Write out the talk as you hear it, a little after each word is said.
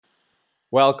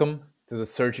Welcome to the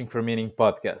Searching for Meaning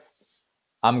podcast.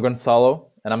 I'm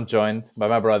Gonzalo and I'm joined by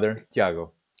my brother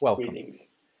Tiago. Welcome. Greetings.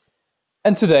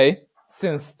 And today,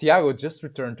 since Tiago just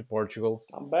returned to Portugal,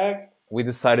 I'm back. we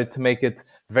decided to make it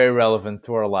very relevant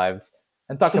to our lives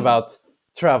and talk about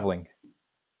traveling.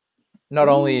 Not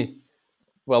only,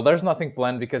 well, there's nothing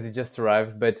planned because he just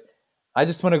arrived, but I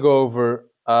just want to go over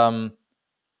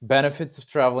benefits of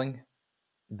traveling,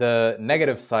 the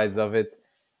negative sides of it,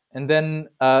 and then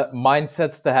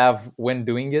mindsets to have when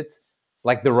doing it,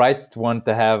 like the right one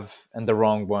to have and the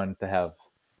wrong one to have,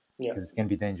 Yeah, because it can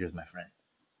be dangerous, my friend.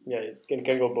 yeah, it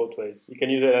can go both ways. You can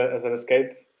use it as an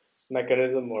escape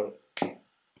mechanism, or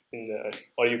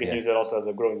you can Yeah. use it also as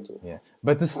a growing tool. Yeah.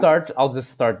 But to start, I'll just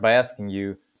start by asking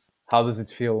you, how does it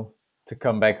feel to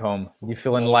come back home? Do you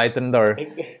feel enlightened or?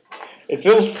 It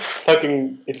feels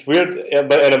fucking. It's weird,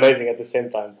 but and amazing at the same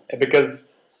time because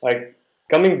like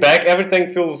coming back,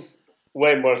 everything feels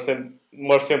way more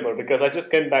simpler because I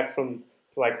just came back from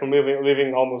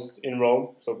living almost in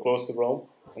Rome, so close to Rome,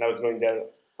 and I was going there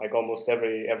like almost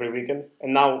every weekend,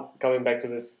 and now coming back to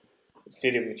this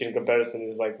city, which in comparison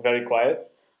is like very quiet,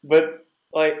 but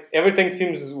like everything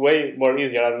seems way more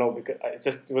easier. I don't know because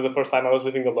it was the first time I was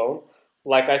living alone.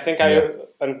 Like I think Yeah.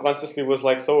 I unconsciously was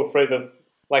like so afraid of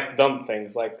like dumb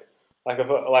things, like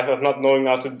of not knowing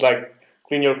how to like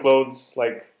clean your clothes,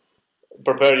 like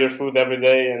prepare your food every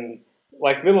day, and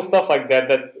like little stuff like that.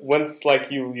 That once like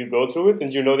you go through it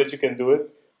and you know that you can do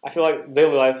it, I feel like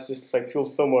daily life just like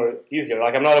feels so more easier.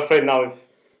 Like I'm not afraid now if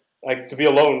like to be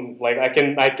alone. Like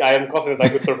I am confident I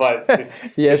could survive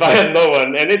Yeah, if I had no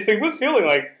one, and it's a good feeling.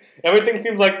 Like everything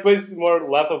seems like way more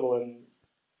laughable and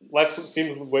life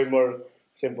seems way more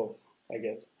simple. I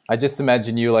guess. I just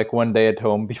imagine you like one day at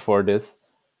home before this.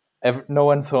 No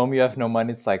one's home, you have no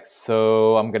money. It's like,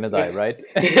 so I'm gonna die, right?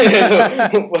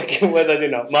 So, what I do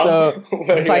now, Mom? So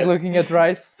Where just you like at? looking at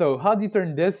rice. So how do you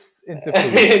turn this into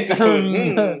Into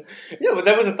food. food? Yeah, but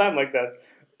there was a time like that,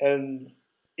 and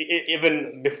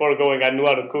even before going, I knew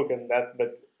how to cook and that,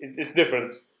 but it's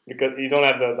different because you don't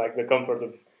have the comfort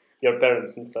of your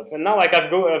parents and stuff. And now, like I've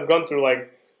gone through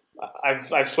like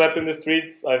I've slept in the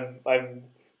streets. I've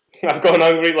gone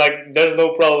hungry. Like there's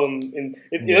no problem in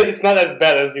it. Yeah. It's not as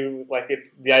bad as you like.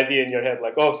 It's the idea in your head.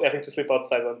 Like I think to sleep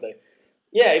outside one day.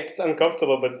 Yeah, it's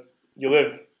uncomfortable, but you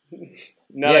live.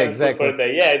 Not Yeah, having food for exactly. a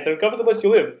day. Yeah, it's uncomfortable, but you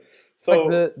live. Like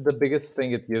So the biggest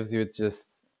thing it gives you, it's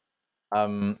just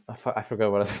I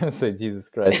forgot what I was gonna say. Jesus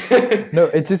Christ! No,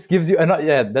 it just gives you.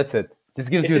 Yeah, that's it. Just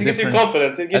gives it you a just gives you different,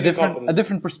 confidence. It gives you a confidence.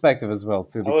 different perspective as well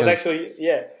too. I was Because actually,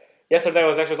 yeah. Yesterday I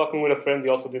was actually talking with a friend. We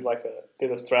also did like a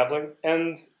bit of traveling,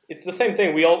 and it's the same thing.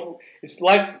 It's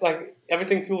life. Like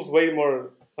everything feels way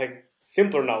more like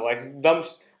simpler now. Like dumb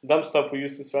stuff we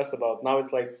used to stress about. Now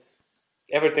it's like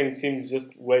everything seems just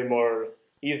way more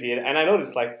easy. And I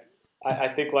noticed like I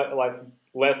take life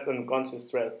less unconscious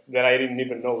stress that I didn't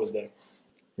even know was there.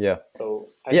 yeah, So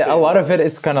I'd yeah, a say lot of it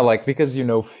is kind of like, because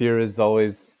fear is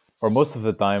always, or most of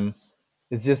the time,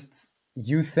 is just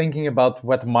you thinking about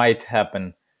what might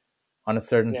happen on a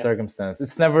certain yeah, circumstance.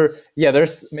 It's never, yeah,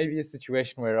 there's maybe a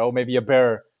situation where, oh, maybe a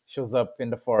bear shows up in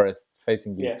the forest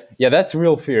facing you. yeah, Yeah, that's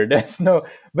real fear. That's no,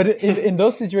 but in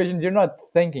those situations, you're not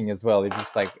thinking as well. You're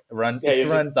just like, run, yeah. it's You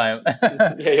just run time.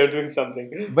 yeah, you're doing something.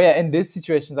 But yeah, in these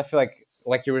situations, I feel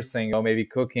like you were saying, oh, maybe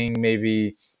cooking,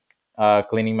 maybe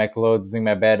cleaning my clothes, doing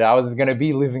my bed. I was going to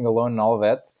be living alone and all of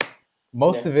that.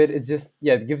 Most Yeah. of it, it's just,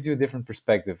 yeah, it gives you a different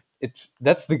perspective.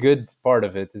 That's the good part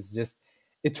of it. It's just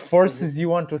it Mhm. forces you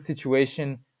onto a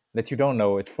situation that you don't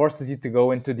know. It forces you to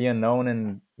go into the unknown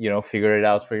and figure it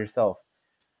out for yourself.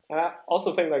 And I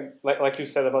also think like you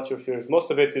said about your fears, most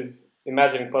of it is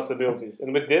imagining possibilities.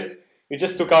 And with this, you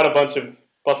just took out a bunch of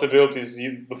possibilities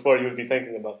before you would be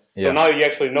thinking about. So Yeah, now you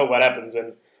actually know what happens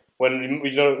when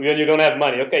you don't have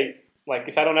money. Okay, like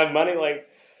if I don't have money, like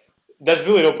there's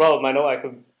really no problem. I know I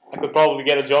could probably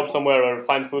get a job somewhere or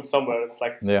find food somewhere. It's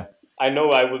like yeah, I know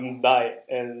I wouldn't die,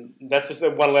 and that's just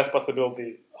one less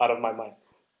possibility out of my mind.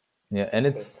 yeah. And So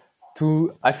it's to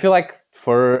I feel like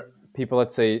for people,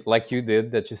 let's say like you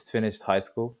did, that just finished high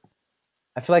school,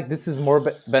 I feel like this is more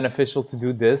beneficial to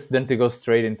do this than to go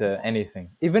straight into anything.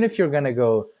 Even if you're gonna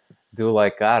go do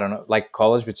like, I don't know, like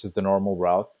college, which is the normal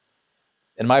route.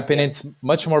 In my yeah, opinion, it's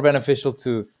much more beneficial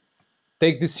to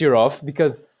take this year off,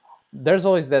 because there's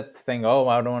always that thing, oh,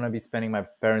 I don't want to be spending my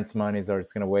parents' monies or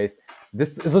it's gonna waste.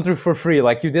 This is literally for free.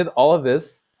 Like you did all of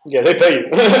this. yeah, they pay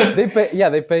They you. pay, yeah,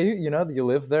 they pay you. You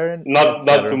live there and Not too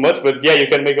etc. much, but yeah, you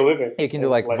can make a living. You can do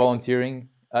like Like volunteering.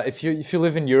 If you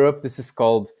live in Europe, this is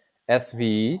called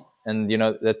SVE. and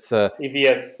that's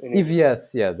EVS in English. EVS.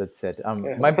 Yeah, that's it.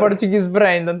 My Portuguese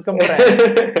brain don't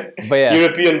comprehend. But yeah,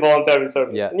 European Voluntary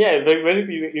Service. yeah, And yeah,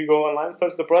 basically you go online,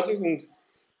 search the project, and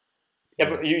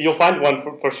yeah, you'll find one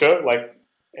for sure. Like,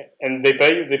 and they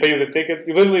pay you the ticket.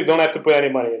 You literally don't have to put any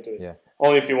money into it, yeah.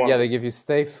 only if you want. Yeah, they give you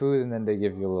stay, food, and then they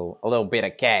give you a little bit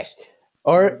of cash.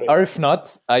 Or if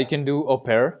not, you can do au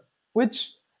pair,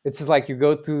 which it's just like you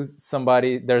go to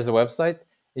somebody. There's a website.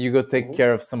 You go take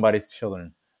care of somebody's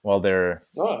children while they're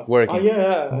Oh, working.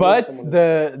 yeah. I know But someone.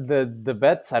 the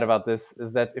bad side about this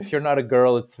is that if you're not a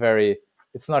girl, it's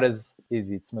not as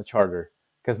easy. It's much harder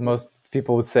because most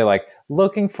people would say like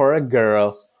looking for a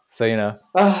girl. So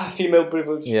Female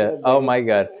privilege. yeah. God Oh damn my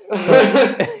god. So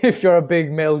if you're a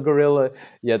big male gorilla,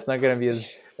 yeah, it's not gonna be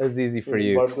as easy for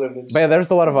you. More privilege. But yeah,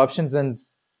 there's a lot of options, and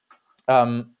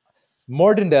um,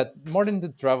 more than that, more than the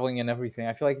traveling and everything,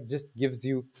 I feel like it just gives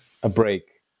you a break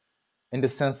in the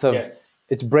sense of Yeah.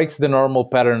 it breaks the normal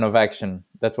pattern of action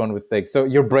that one would take. So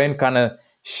your brain kind of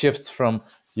shifts from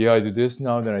I do this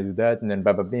now, then I do that, and then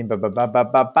ba ba bing ba ba ba ba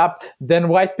ba ba. Then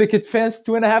white picket fence,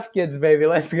 2.5 kids, baby,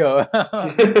 let's go.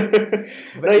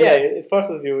 No, yeah, it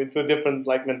forces you into a different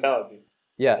mentality.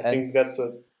 Yeah, I think that's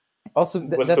what also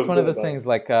was that's so one of good the about it. things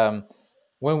like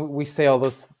when we say all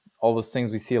those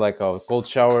things we see like cold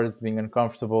showers being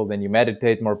uncomfortable, then you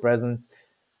meditate, more present.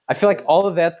 I feel like all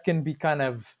of that can be kind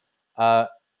of uh,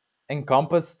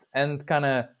 encompassed and kind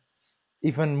of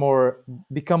even more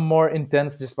become more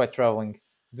intense just by traveling,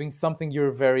 doing something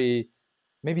you're very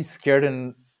maybe scared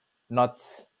and not,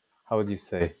 how would you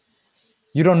say,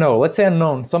 you don't know, let's say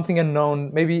unknown, something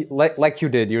unknown, maybe like you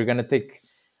did, you're gonna take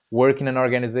work in an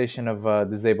organization of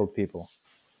disabled people.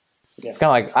 Yeah. It's kind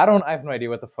of like I have no idea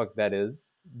what the fuck that is.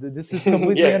 This is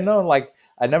completely Yeah. unknown. Like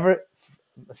I never,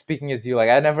 speaking as you, like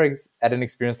I never had an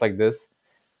experience like this.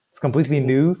 It's completely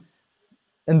new,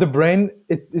 and the brain.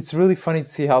 It's really funny to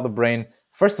see how the brain,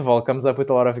 first of all, comes up with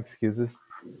a lot of excuses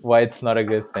why it's not a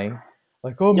good thing.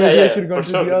 Like, oh, Yeah, maybe I yeah, should go for to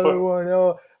sure. the other one.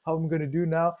 Oh, how I'm gonna do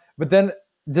now. But then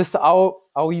just how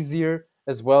easier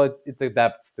as well it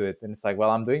adapts to it, and it's like, well,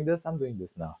 I'm doing this. I'm doing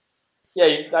this now. Yeah,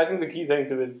 I think the key thing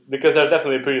to it, because there's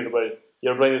definitely a period where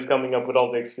your brain is coming up with all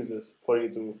the excuses for you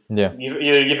to Yeah.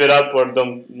 either give it up or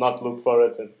don't not look for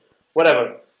it and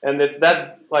whatever. And it's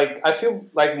that I feel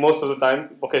like most of the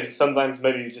time, okay, sometimes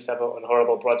maybe you just have a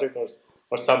horrible project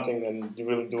or something and you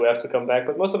really do have to come back.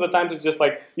 But most of the time it's just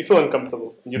like you feel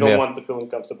uncomfortable. You don't Yeah. want to feel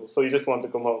uncomfortable, so you just want to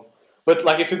come home. But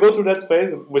if you go through that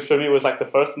phase, which for me was the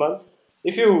first month,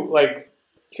 if you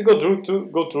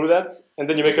go through that and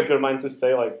then you make up your mind to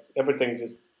stay, everything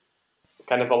just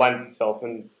kind of aligned itself.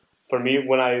 And for me,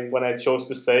 when I chose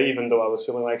to stay, even though I was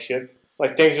feeling like shit,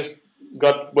 things just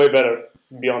got way better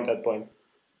beyond that point.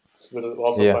 It was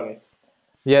also Yeah. funny.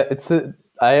 Yeah,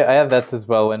 I have that as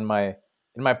well in my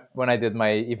when I did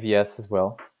my EVS as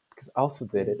well, because I also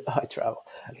did it. I travel.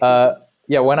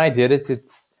 Yeah, when I did it,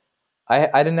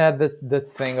 I didn't have that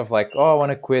thing of like, oh, I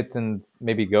want to quit and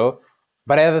maybe go,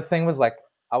 but I had the thing was like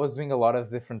I was doing a lot of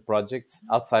different projects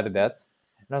outside of that,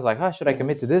 and I was like, oh, should I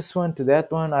commit to this one, to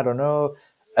that one? I don't know.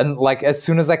 And like as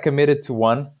soon as I committed to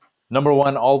one, number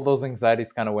one, all those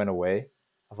anxieties kind of went away.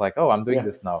 Of like, oh, I'm doing Yeah,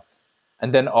 this now,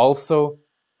 and then also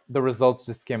the results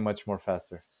just came much more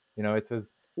faster. It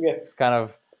was yeah. it's kind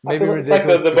of I maybe feel it's like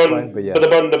ridiculous the to the point, but burn, yeah, but the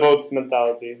burn the boats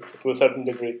mentality to a certain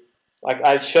degree.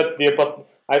 I shut the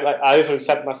I usually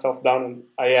sat myself down and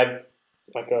I had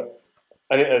like a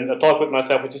talk with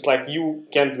myself, which is like you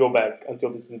can't go back until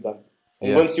this is done. And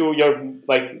yeah, once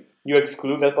you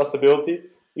exclude that possibility,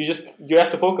 you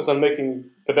have to focus on making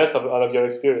the best out of your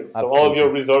experience. So all of your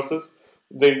absolutely, resources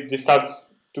they start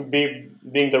to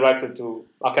being directed to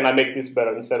how can I make this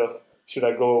better instead of should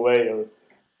I go away or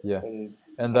yeah. and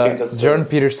And I think that's Jordan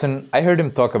Peterson, I heard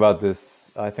him talk about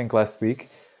this, I think last week,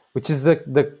 which is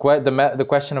the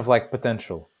question of like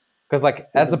potential, because like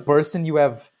as a person you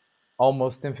have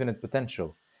almost infinite potential.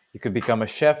 You could become a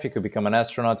chef, you could become an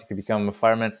astronaut, you could become a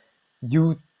fireman. You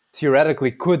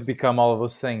theoretically could become all of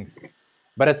those things,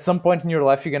 but at some point in your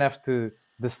life you're gonna have to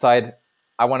decide,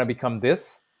 I want to become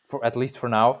this for at least for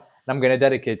now, and I'm gonna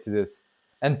dedicate to this.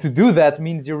 And to do that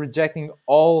means you're rejecting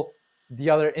all the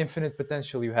other infinite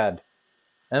potential you had.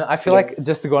 And I feel yeah. like,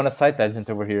 just to go on a side tangent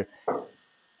over here,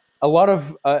 a lot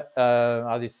of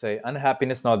how do you say,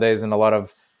 unhappiness nowadays and a lot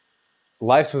of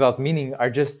lives without meaning are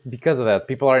just because of that.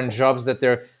 People are in jobs that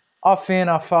they're off in,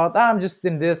 off out. I'm just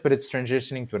in this, but it's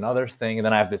transitioning to another thing, and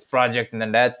then I have this project, and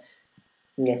then that.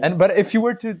 Yeah. But if you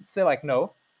were to say like,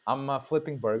 no, I'm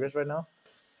flipping burgers right now,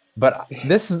 but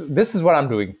this is what I'm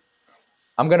doing.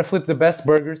 I'm gonna flip the best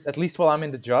burgers at least while I'm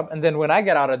in the job, and then when I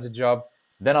get out of the job,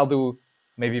 then I'll do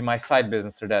maybe my side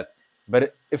business or that.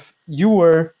 But if you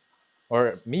were,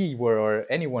 or me were, or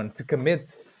anyone to commit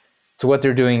to what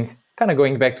they're doing, kind of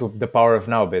going back to the power of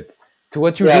now a bit, to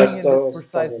what you're Yeah, doing in I this was talking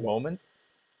precise about. moment,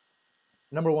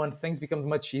 number one, things become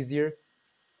much easier,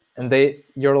 and they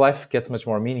your life gets much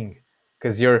more meaning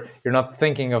because you're not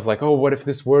thinking of like, oh, what if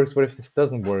this works, what if this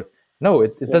doesn't work. No,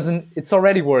 it Yeah. doesn't. It's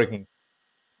already working.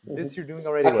 Hmm. This you're doing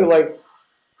already I feel works. like,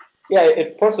 yeah, it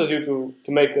forces you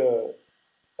to make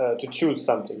to choose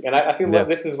something, and I feel Yeah, like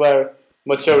this is where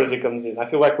maturity comes in. I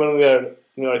feel like when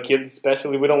we are kids,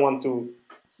 especially, we don't want to.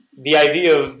 The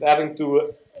idea of having to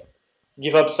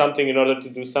give up something in order to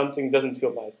do something doesn't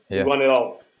feel nice. We yeah, want it all.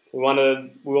 We want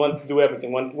to do everything.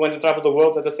 We want to travel the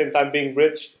world at the same time being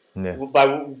rich yeah, by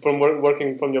working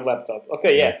from your laptop.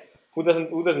 Okay, yeah. yeah. Who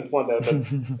doesn't want that? But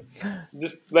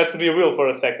just let's be real for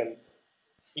a second.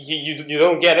 You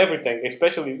don't get everything,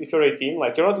 especially if you're 18.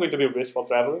 Like you're not going to be rich while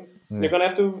traveling. You're Yeah, gonna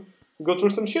have to go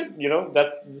through some shit. You know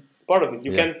that's part of it.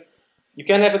 yeah, You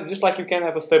can't have it just like you can't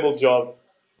have a stable job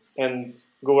and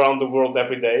go around the world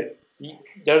every day.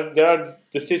 There are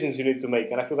decisions you need to make,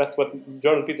 and I feel that's what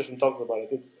Jordan Peterson talks about.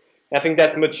 It's having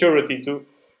that maturity to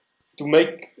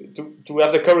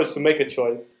have the courage to make a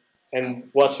choice and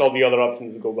watch all the other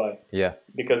options go by. yeah.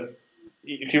 Because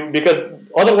because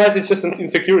otherwise it's just an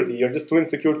insecurity. You're just too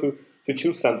insecure to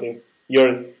choose something.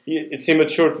 It's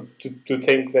immature to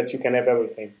think that you can have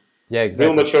everything. Yeah, Real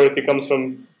exactly. maturity comes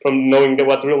from knowing that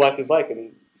what real life is like, and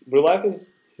real life is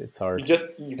It's hard. you can't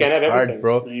It's have hard, everything.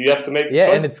 bro. You have to make Yeah,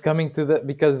 and choices. it's coming to the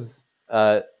because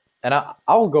and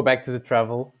I'll go back to the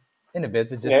travel in a bit,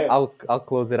 but just Yeah, I'll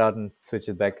close it out and switch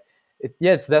it back.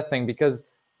 Yeah, it's that thing because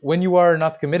when you are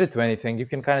not committed to anything, you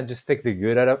can kind of just take the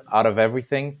good out of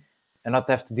everything and not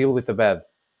have to deal with the bad.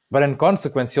 But in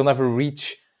consequence, you'll never reach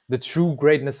the true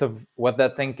greatness of what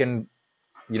that thing can,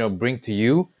 bring to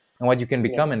you and what you can yeah,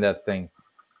 become in that thing.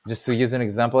 Just to use an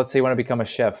example, let's say you want to become a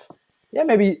chef. Yeah,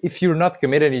 maybe if you're not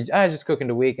committed, just cook in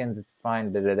the weekends, it's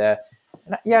fine, da da da.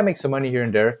 And yeah, make some money here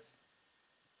and there.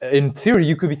 In theory,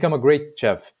 you could become a great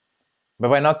chef, but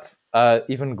by not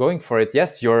even going for it,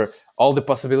 yes, your all the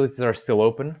possibilities are still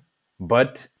open,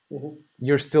 but hmm,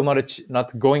 you're still not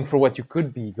going for what you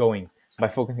could be going by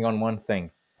focusing on one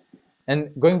thing. And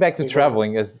going back to exactly.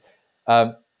 traveling, as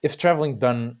if traveling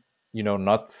done,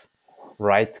 not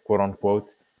right, quote unquote,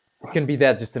 it can be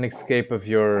that just an escape of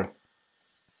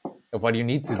what you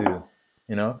need to do,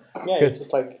 Yeah, it's because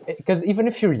just like even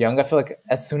if you're young, I feel like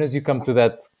as soon as you come to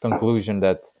that conclusion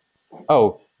that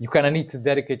you kind of need to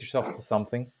dedicate yourself to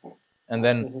something, and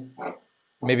then mhm.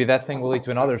 maybe that thing will lead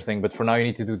to another thing, but for now you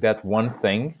need to do that one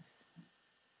thing.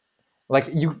 Like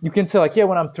you can say like, yeah,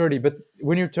 when I'm 30, but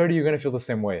when you're 30 you're gonna feel the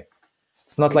same way.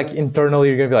 It's not like internally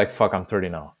you're gonna be like, fuck, I'm 30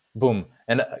 now, boom,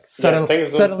 and Yeah,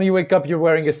 suddenly you wake up, you're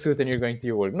wearing a suit and you're going to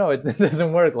your work. No, it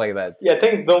doesn't work like that.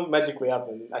 things don't magically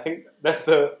happen. I think that's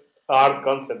a hard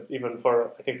concept even for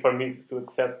I think for me to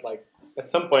accept. Like at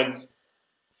some point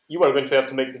you are going to have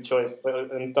to make the choice.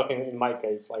 I'm talking in my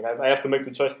case. Like I have to make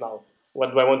the choice now.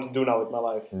 What do I want to do now with my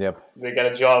life? Yep. Do I get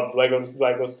a job? Do I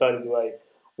go study?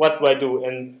 What do I do?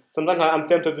 And sometimes I'm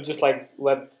tempted to just like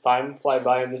let time fly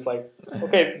by and just like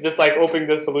okay, just like hoping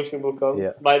the solution will come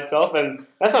Yeah. by itself. And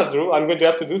that's not true. I'm going to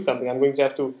have to do something. I'm going to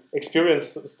have to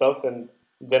experience stuff, and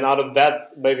then out of that,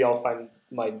 maybe I'll find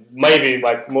my maybe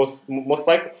like most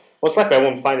likely I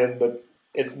won't find it, but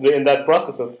it's in that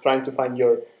process of trying to find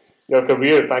your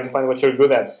career, trying to find what you're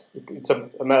good at. It's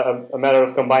a matter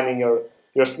of combining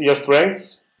your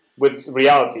strengths with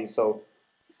reality. So,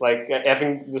 like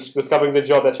having discovering the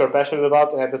job that you're passionate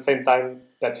about, and at the same time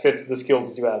that fits the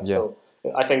skills you have. Yeah. So,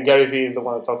 I think Gary Vee is the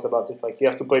one that talks about this. Like you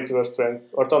have to play to your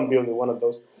strengths, or Tom Bilyeu, one of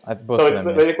those. So Both of it's them,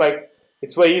 yeah. basically like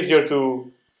it's way easier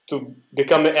to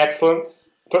become excellent,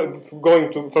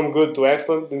 going from good to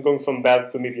excellent, than going from bad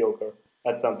to mediocre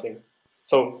at something.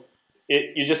 So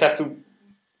you just have to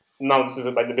now this is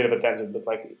a bit of a tangent, but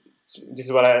like this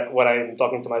is what I'm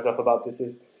talking to myself about. This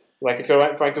is like if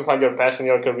you're trying to find your passion,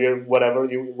 your career, whatever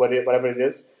it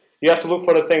is, you have to look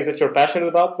for the things that you're passionate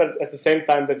about, but at the same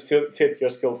time that fit your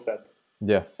skill set.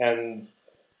 Yeah. And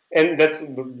that's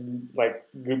like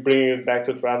bringing it back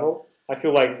to travel. I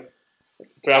feel like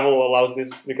travel allows this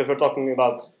because we're talking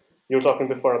about you were talking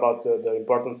before about the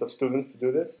importance of students to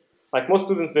do this. Like most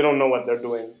students, they don't know what they're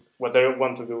doing, what they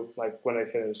want to do. Like when they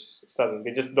finish studying,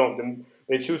 they just don't.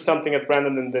 They choose something at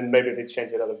random, and then maybe they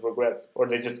change it out of regrets, or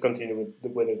they just continue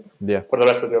with it Yeah. for the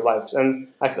rest of their lives. And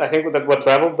I think that what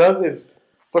travel does is,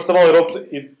 first of all,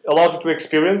 it allows you to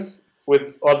experience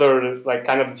with other like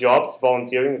kind of jobs,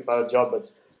 volunteering. It's not a job, but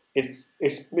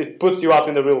it puts you out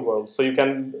in the real world, so you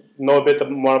can know a bit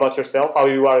more about yourself, how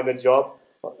you are in a job,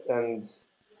 and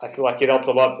I feel like it helped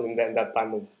a lot in that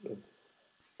time of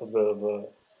of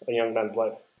a young man's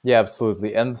life. Yeah,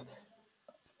 absolutely. And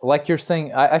like you're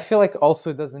saying, I feel like also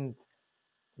it doesn't,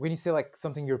 when you say like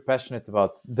something you're passionate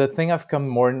about, the thing I've come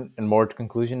more and more to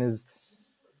conclusion is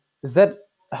that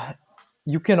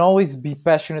you can always be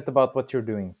passionate about what you're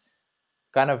doing.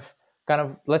 Kind of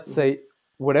let's say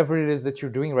whatever it is that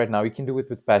you're doing right now, you can do it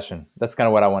with passion. That's kind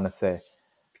of what I want to say.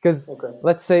 Because Okay.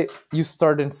 let's say you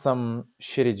start in some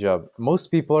shitty job. Most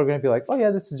people are going to be like, "Oh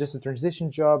yeah, this is just a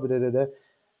transition job." Da, da, da.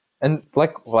 And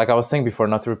like I was saying before,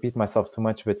 not to repeat myself too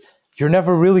much, but you're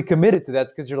never really committed to that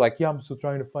because you're like, "Yeah, I'm still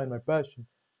trying to find my passion."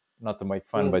 Not to make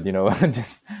fun, but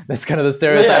just that's kind of the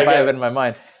stereotype I have in my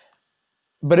mind.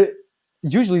 But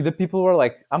usually the people who are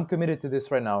like, I'm committed to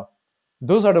this right now,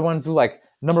 those are the ones who like,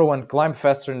 number one, climb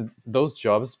faster in those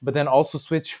jobs, but then also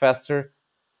switch faster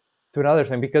to another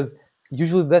thing, because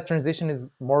usually that transition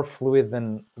is more fluid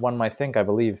than one might think, I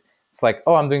believe. It's like,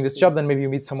 oh, I'm doing this job, then maybe you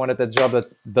meet someone at that job that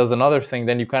does another thing,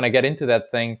 then you kind of get into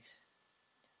that thing.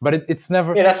 But it's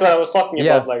never... Yeah, that's what I was talking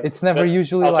about. Like, it's never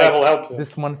usually like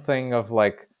this one thing of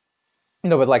like,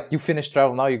 but like you finish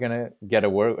travel, now you're going to get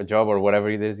a job or whatever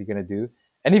it is you're going to do.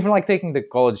 And even like taking the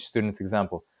college students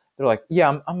example, they're like,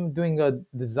 yeah, I'm doing a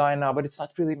design now, but it's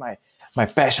not really my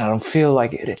passion. I don't feel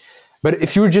like it. But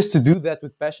if you were just to do that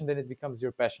with passion, then it becomes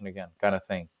your passion again, kind of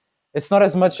thing. It's not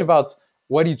as much about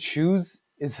what you choose,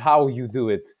 is how you do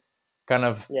it. Kind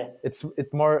of, it's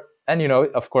more, and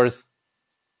of course,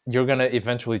 you're going to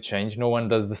eventually change. No one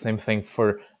does the same thing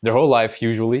for their whole life,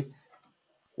 usually.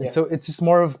 And so it's just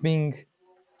more of being,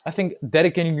 I think,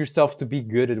 dedicating yourself to be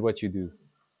good at what you do.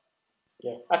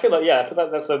 Yeah, I feel like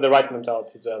that's the right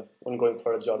mentality to have when going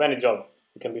for a job. Any job,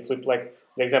 you can be flipped. Like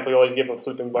the example you always give of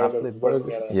flipping burgers,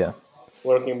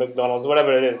 working at McDonald's,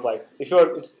 whatever it is. Like if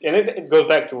you're, it goes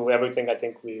back to everything. I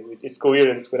think it's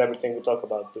coherent with everything we talk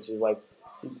about, which is like,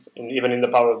 even in the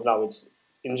power of now, it's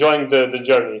enjoying the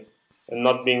journey and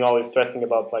not being always stressing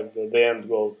about like the end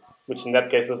goal. Which in that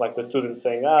case was like the student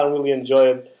saying, I really enjoy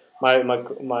it,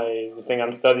 the thing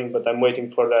I'm studying, but I'm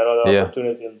waiting for that other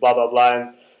opportunity and blah blah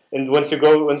blah. And once you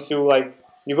go through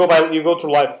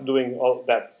life doing all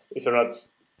that, if you're not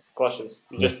cautious,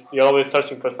 you're always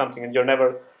searching for something, and you're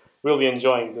never really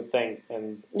enjoying the thing.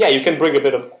 And you can bring a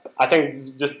bit of. I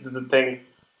think just the thing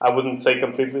I wouldn't say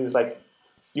completely is like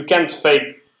you can't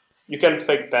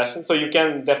fake passion, so you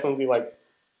can definitely like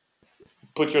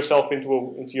put yourself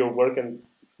into your work and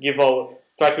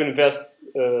try to invest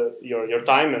your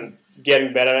time and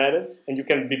getting better at it, and you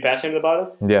can be passionate about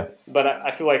it. Yeah. But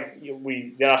I feel like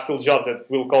there are still jobs that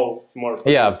will call more.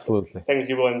 Yeah, absolutely. Things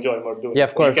you will enjoy more doing. Yeah,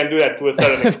 of course. You can do that to a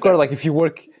certain extent. Of course, like if you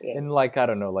work in like, I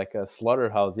don't know, like a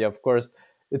slaughterhouse, of course,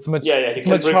 it's much it's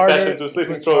much harder. It's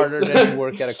much harder than to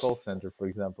work at a call center, for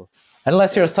example.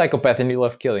 Unless you're a psychopath and you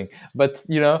love killing. But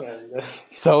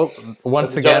so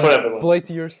once again, play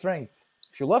to your strengths.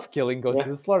 If you love killing, go to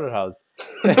the slaughterhouse.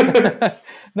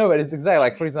 No, but it's exactly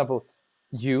like, for example,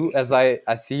 you, as I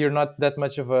see, you're not that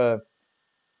much of a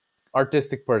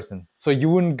artistic person, so you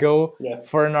wouldn't go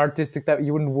for an artistic type.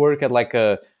 You wouldn't work at like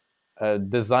a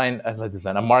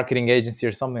marketing agency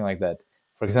or something like that,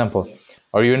 for example,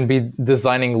 or you wouldn't be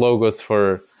designing logos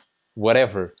for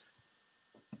whatever.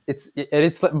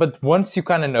 But once you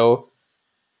kind of know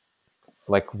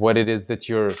like what it is that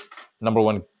you're, number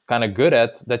one, kind of good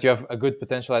at, that you have a good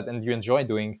potential at, and you enjoy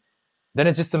doing, then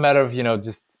it's just a matter of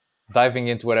just diving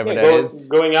into whatever that is.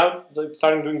 Going out,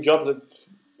 starting doing jobs that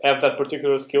have that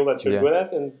particular skill that you're good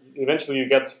at, and eventually you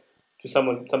get to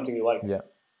something you like. Yeah.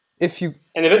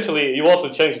 And eventually you also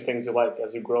change the things you like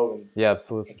as you grow. Yeah,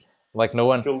 absolutely. Like no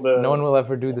one will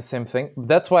ever do the same thing.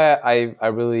 That's why I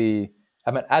really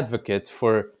am an advocate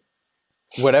for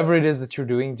whatever it is that you're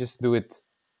doing, just do it.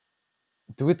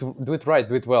 Do it right,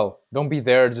 do it well. Don't be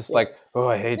there just like, oh,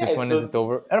 I hate this, when is it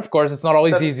over? And of course, it's not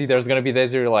always easy. There's going to be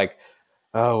days where you're like,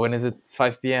 oh, when is it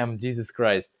 5 p.m.? Jesus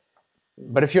Christ.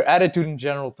 But if your attitude in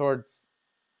general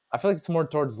I feel like it's more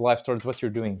towards life, towards what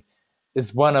you're doing,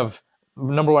 is one of,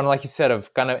 number one, like you said,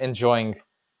 of kind of enjoying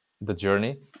the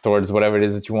journey towards whatever it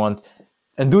is that you want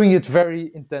and doing it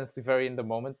very intensely, very in the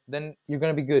moment, then you're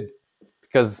going to be good.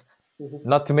 Because,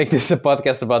 not to make this a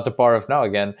podcast about the power of now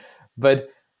again, but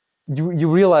you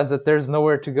realize that there's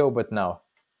nowhere to go but now.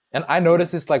 And I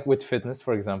notice this like with fitness,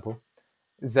 for example,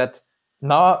 is that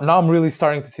now I'm really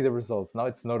starting to see the results. Now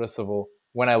it's noticeable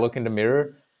when I look in the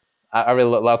mirror. I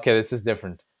really okay, this is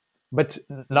different. But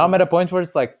now I'm at a point where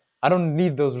it's like, I don't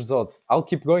need those results. I'll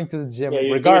keep going to the gym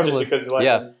regardless. Do it just because you like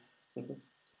them.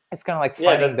 It's kind of like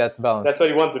finding that balance. That's what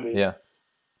you want to be. Yeah.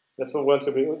 That's what you want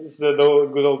to be. It's the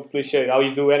good old cliche. How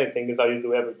you do anything is how you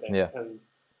do everything. Yeah. And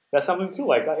that's something too.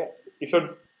 Like if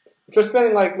you're if you're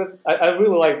spending like I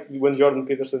really like when Jordan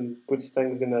Peterson puts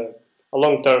things in a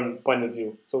long term point of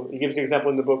view. So he gives the example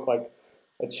in the book like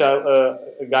a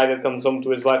guy that comes home to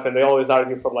his wife and they always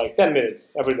argue for like 10 minutes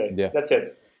every day. Yeah. That's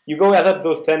it. You go add up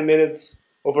those 10 minutes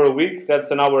over a week.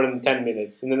 That's an hour and 10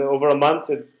 minutes, and then over a month,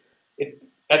 it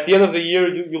at the end of the year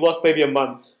you lost maybe a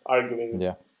month arguing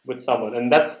Yeah. with someone,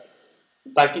 and that's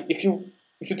like if you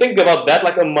think about that,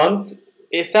 like a month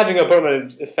is having a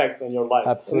permanent effect on your life.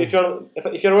 Absolutely.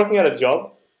 And if you're working at a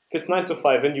job, if it's 9 to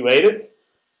 5 and you hate it,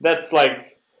 that's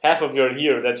like half of your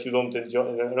year that you don't enjoy,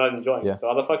 not enjoying. Yeah. So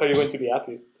how the fuck are you going to be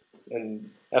happy?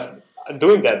 And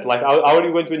doing that, like how are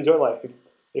you going to enjoy life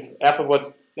if half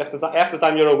the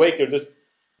time you're awake, you're just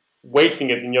wasting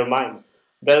it in your mind.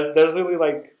 There's really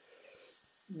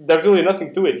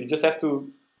nothing to it. You just have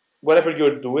to, whatever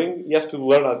you're doing, you have to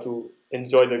learn how to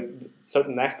enjoy the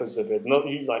certain aspects of it. Not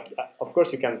you like, of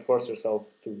course, you can't force yourself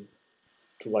to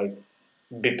like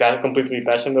be completely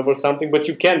passionate over something, but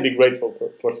you can be grateful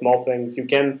for small things. You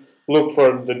can look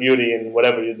for the beauty in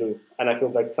whatever you do, and I feel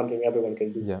like something everyone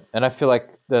can do. Yeah, and I feel like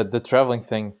the traveling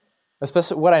thing,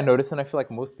 especially what I noticed, and I feel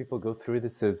like most people go through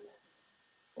this is,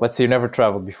 let's say you never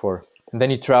traveled before, and then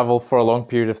you travel for a long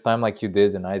period of time, like you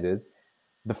did and I did.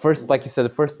 The first, like you said, the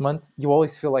first month, you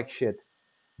always feel like shit.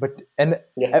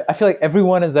 Yeah. I feel like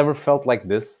everyone has ever felt like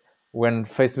this when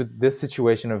faced with this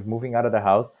situation of moving out of the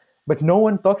house, but no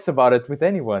one talks about it with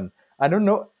anyone. I don't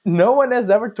know. No one has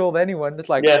ever told anyone that,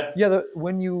 like,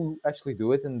 when you actually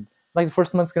do it, and like the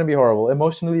first month's gonna be horrible.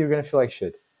 Emotionally, you're gonna feel like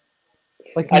shit.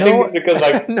 Like, I think it's because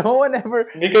like no one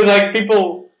ever. Because like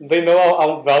people, they know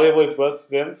how valuable it was to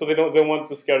them, so they don't want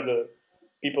to scare the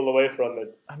people away from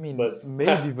it. I mean, But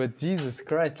maybe, but Jesus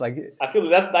Christ, like, I feel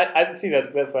I see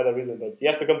that's why the reason. But you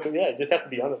have to you just have to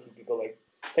be honest with people. Like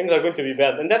things are going to be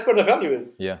bad, and that's where the value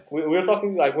is. Yeah. We're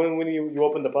talking like when you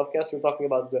open the podcast, you're talking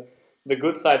about the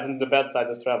good sides and the bad sides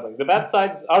of traveling. The bad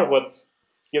sides are what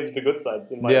gives the good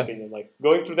sides, in my opinion. Like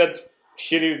going through that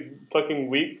shitty fucking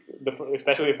week,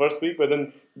 especially the first week, but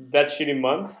then that shitty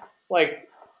month, like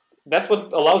that's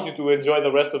what allows you to enjoy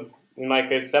the rest of, in my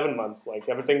case, 7 months. Like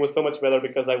everything was so much better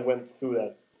because I went through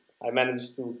that. I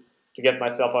managed to get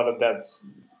myself out of that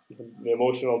the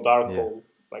emotional dark hole.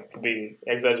 Like being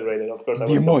exaggerated, of course.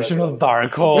 The emotional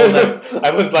dark hole that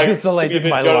I was like desolated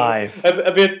my life.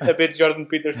 A bit Jordan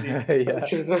Peterson.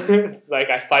 It's like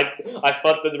I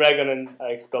fought the dragon and I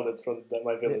expelled it from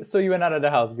my village. So you went out of the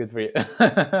house. Good for you.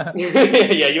 Yeah,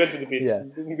 you went to the beach. Yeah.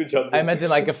 Good job. I imagine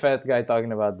like a fat guy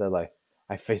talking about that, like,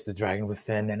 I faced the dragon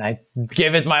within and I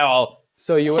gave it my all.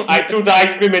 So you I threw the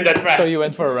ice cream in that trash. So you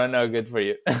went for a run. Oh, good for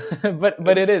you.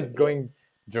 but it is going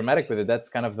dramatic with it. That's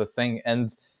kind of the thing.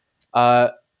 And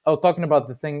talking about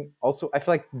the thing also, I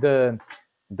feel like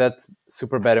that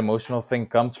super bad emotional thing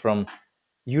comes from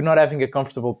you not having a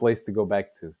comfortable place to go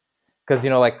back to. Because,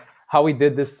 like how we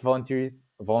did this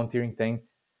volunteering thing,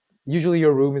 usually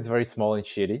your room is very small and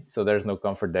shitty, so there's no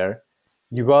comfort there.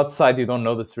 You go outside, you don't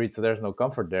know the street, so there's no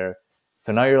comfort there.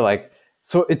 So now you're like,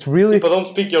 so it really... People don't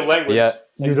speak your language. Yeah,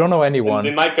 you don't know anyone.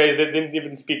 In my case, they didn't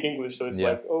even speak English, so it's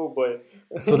like, oh boy.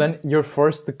 So then you're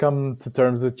forced to come to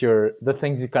terms with the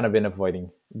things you've kind of been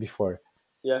avoiding before.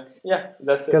 Yeah,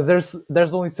 that's it. Because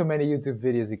there's only so many YouTube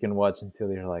videos you can watch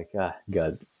until you're like,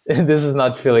 God, this is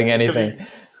not feeling anything.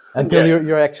 Until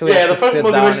you're actually have to sit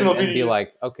down and be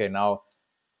like, okay, now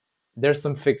there's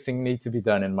some fixing need to be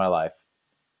done in my life.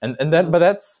 But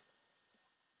that's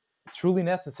truly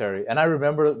necessary. And I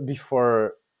remember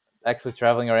before actually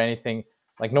traveling or anything,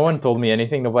 like no one told me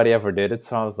anything, nobody ever did it.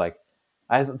 So I was like,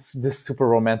 I had this super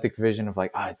romantic vision of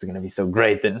like, it's gonna be so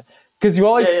great, and because you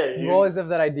always have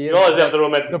that idea. You always have the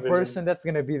romantic vision. The person that's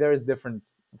gonna be there is different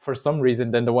for some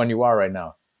reason than the one you are right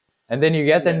now, and then you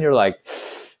get there and you're like,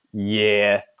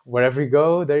 yeah, wherever you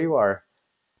go, there you are.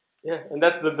 Yeah, and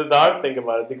that's the hard thing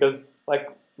about it, because like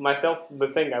myself, the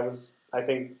thing I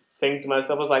think saying to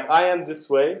myself was like, I am this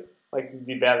way, like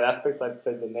the bad aspects, I'd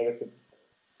say the negative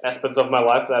aspects of my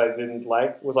life that I didn't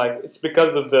like was like it's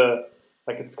because of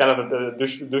it's kind of a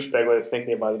douchebag way of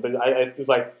thinking about it, but I feel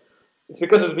like it's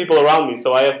because of the people around me.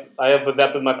 So I have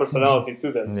adapted my personality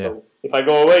to them. Yeah. So if I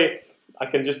go away,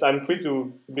 I'm free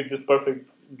to be this perfect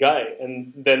guy,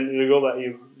 and then you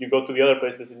go to the other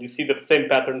places and you see the same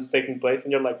patterns taking place,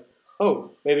 and you're like,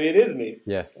 oh, maybe it is me.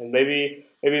 Yeah. And maybe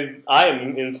I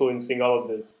am influencing all of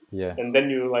this. Yeah. And then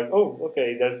you're like, oh,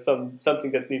 okay, there's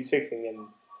something that needs fixing, and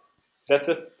that's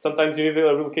just sometimes you need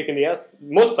a real kick in the ass.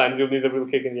 Most times you'll need a real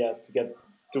kick in the ass to get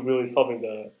to really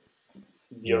solving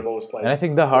your most like. And I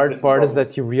think the hard part is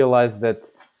that you realize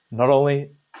that not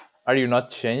only are you not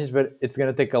changed, but it's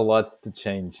gonna take a lot to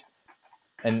change,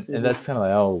 and that's kind of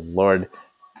like, oh Lord.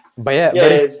 But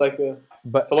it's like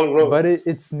but It's a long road.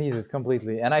 it's needed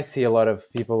completely. And I see a lot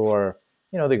of people who are,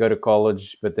 they go to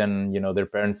college, but then their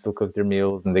parents still cook their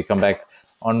meals, and they come back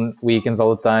on weekends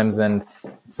all the times, and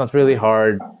it's not really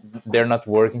hard. They're not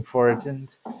working for it, and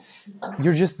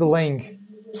you're just delaying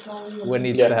what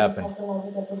needs to Yeah. happen.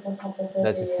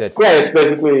 That's just it. Yeah, it's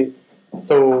basically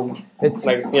so It's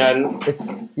like yeah, it's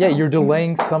yeah, you're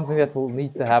delaying something that will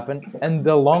need to happen, and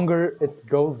the longer it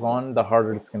goes on, the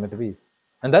harder it's going to be.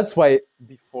 And that's why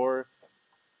before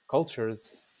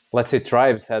cultures, let's say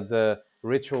tribes, had the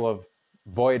ritual of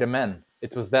boy to man.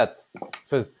 It was that.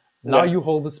 It was now yeah, you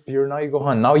hold the spear, now you go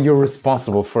on. Now you're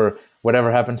responsible for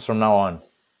whatever happens from now on.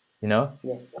 You know?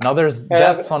 yeah. Now there's Yeah,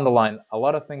 deaths on the line. A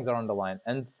lot of things are on the line.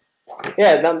 And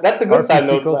yeah, that's a good our side PC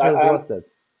note. culture has lost that.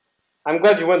 I'm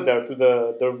glad you went there to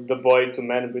the boy to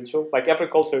man ritual. Like every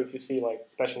culture, if you see, like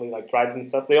especially like tribes and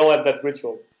stuff, they all have that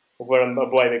ritual of where a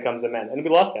boy becomes a man, and we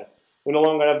lost that. We no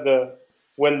longer have the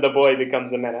when the boy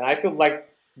becomes a man, and I feel like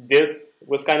this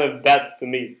was kind of that to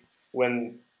me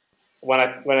when when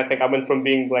I think I went from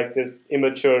being like this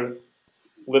immature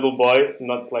little boy,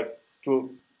 not like to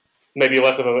maybe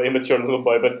less of an immature little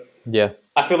boy, but Yeah.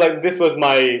 I feel like this was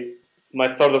my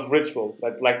sort of ritual.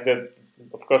 Like the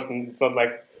of course it's not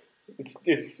like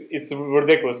it's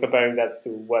ridiculous comparing that to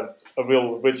what a real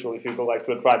ritual. If you go like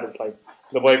to a tribe, it's like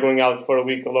the boy going out for a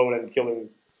week alone and killing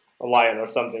a lion or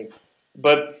something.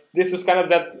 But this was kind of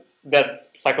that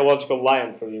psychological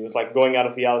lion for you. It's like going out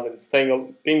of the house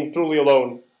and being truly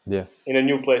alone Yeah. in a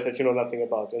new place that you know nothing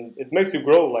about, and it makes you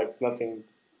grow like nothing.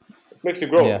 It makes you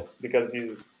grow Yeah. because you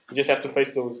just have to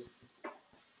face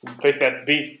that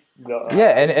beast.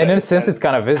 Yeah, and in a sense, it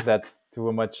kind of is that to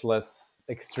a much less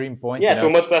extreme point. Yeah, You to a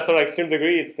know? much lesser extreme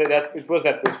degree, it was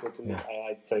that ritual to me.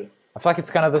 I'd say. I feel like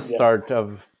it's kind of the Yeah. start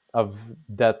of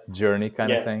that journey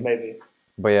kind of Yeah, thing. maybe.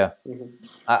 But yeah,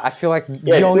 I feel like Yeah,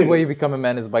 the it's only needed. way you become a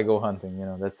man is by go hunting.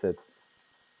 That's it.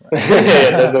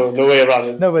 Yeah, there's no way around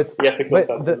it. No, but You have to kill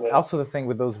something. Yeah. also the thing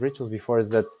with those rituals before is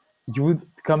that you would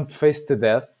come face to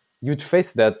death. You'd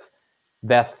face that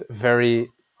death very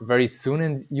very soon,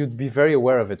 and you'd be very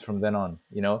aware of it from then on.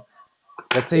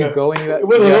 Let's say you Yeah. go and It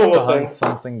was you a have to normal hunt thing.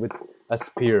 something with a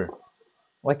spear.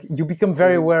 Like you become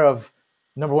very aware of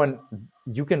number one,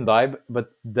 you can die, but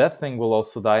that thing will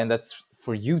also die, and that's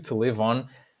for you to live on.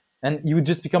 And you would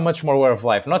just become much more aware of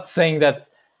life. Not saying that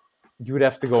you would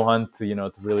have to go hunt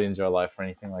to really enjoy life or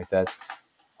anything like that.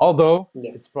 Although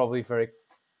Yeah. it's probably very,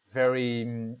 very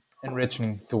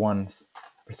enriching to one's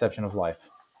perception of life.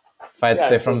 If I had to Yeah,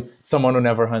 say true. from someone who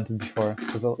never hunted before,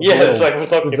 Yeah, it's like we're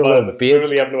talking was a about little it, but we bitch.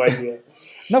 really have no idea.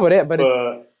 No, but it's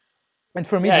But and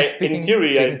for me, yeah, just in theory,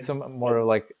 speaking some more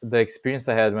like the experience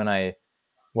I had when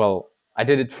I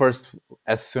did it first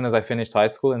as soon as I finished high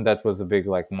school, and that was a big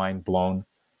like mind blown.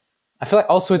 I feel like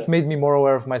also it yeah, made me more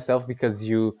aware of myself because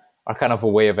you are kind of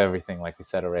aware of everything, like we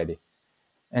said already.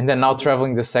 And then now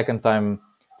traveling the second time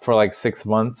for like 6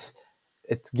 months,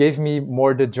 it gave me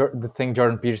more the thing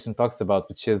Jordan Peterson talks about,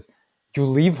 which is you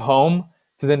leave home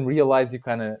to then realize you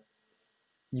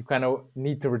kind of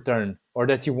need to return or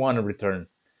that you want to return.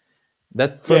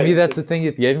 That for yeah, me, that's it's- the thing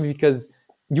it gave me because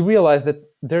you realize that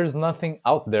there's nothing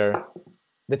out there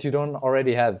that you don't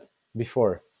already have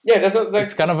before. yeah. That's not, like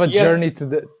It's kind of a yeah, journey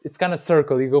it's kind of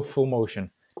circle. You go full motion.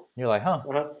 You're like, huh?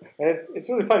 uh-huh. And it's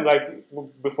really fun. Like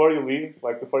before you leave,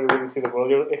 like before you leave and see the world,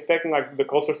 you're expecting like the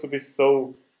cultures to be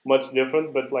so much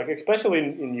different, but like especially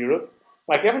in Europe,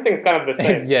 like everything's kind of the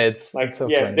same. Yeah, it's Like so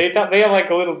yeah, funny. they have like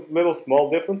a little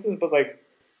small differences, but like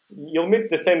you'll meet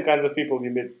the same kinds of people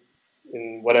you meet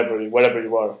in whatever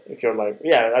you are. If you're like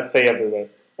yeah, I'd say everywhere,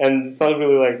 and it's not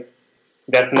really like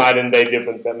that night and day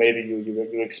difference that maybe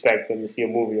you expect when you see a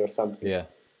movie or something. Yeah,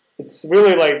 It's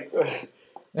really like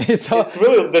it's all, it's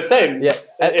really the same. yeah.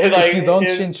 Like, If you don't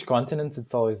change continents,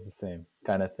 it's always the same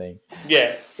kind of thing.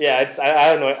 yeah. I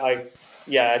don't know.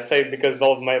 Yeah, I'd say because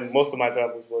most of my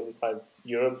travels were inside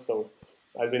Europe, so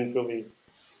I didn't really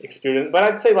experience. But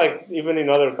I'd say like even in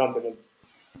other continents,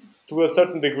 to a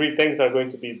certain degree, things are going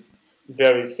to be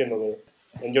very similar,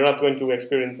 and you're not going to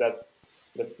experience that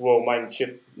whoa mind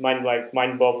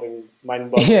boggling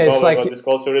Yeah, it's like about this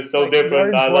culture is so like you're different.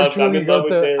 in I'm Portugal, in love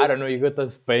with I this. don't know, you go to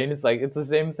Spain, it's the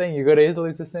same thing. You go to Italy,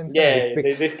 it's the same thing.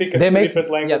 Yeah, they speak a different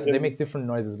language. they and- make different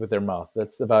noises with their mouth.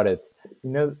 That's about it. You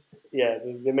know, Yeah,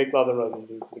 they make louder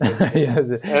noises. yeah,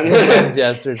 And- the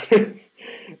gestures.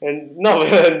 and no,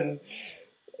 and,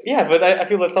 yeah, but I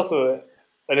feel that's also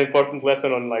an important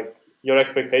lesson on like your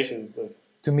expectations.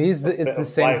 To me, it's the of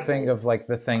same life. thing of like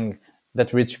the thing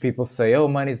that rich people say, "Oh,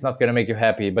 money's not gonna make you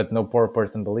happy," but no poor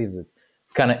person believes it.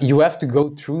 It's kind of you have to go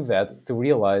through that to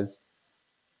realize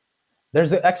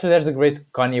There's a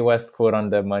great Kanye West quote on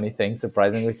the money thing,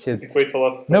 surprising, which is Great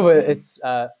philosopher. no, but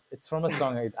it's from a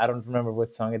song. I don't remember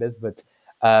what song it is, but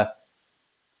uh,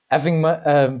 having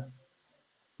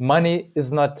money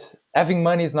is not having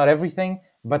money is not everything,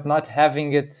 but not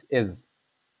having it is,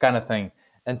 kind of thing.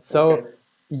 And Okay. so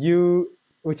you,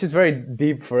 which is very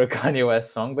deep for a Kanye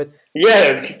West song,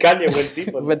 Yeah, Kanye went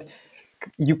deep on but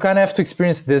you kind of have to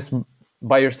experience this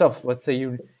by yourself. Let's say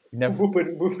you never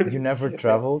Boopin, boopin. you never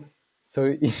traveled, so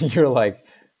you're like,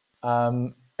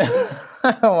 oh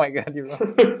my god, you're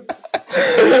wrong.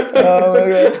 Oh my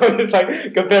god, I'm just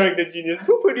like comparing the genius.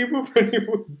 Boopity, boopity,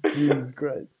 boop. Jesus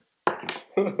Christ.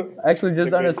 Actually,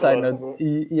 just The on a great side note,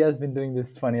 philosopher. he has been doing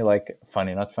this funny,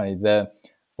 not funny, the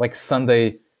like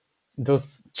Sunday,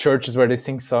 those churches where they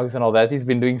sing songs and all that. He's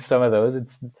been doing some of those.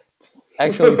 It's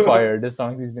actually fire, the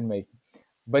songs he's been making.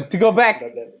 But to go back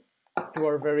But then, to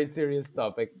our very serious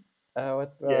topic,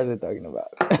 what yeah. was I talking about?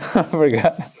 I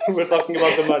forgot. We're talking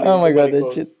about the money. Oh my the god, money that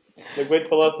quotes. shit. The great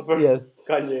philosopher, Yes.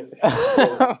 Kanye.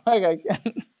 Oh my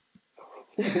god.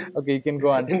 Okay, you can go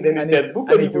on. And then he I said, need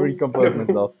 "Boopity to boop." recompose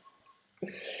myself.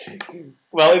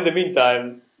 Well, in the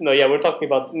meantime, no, yeah, we're talking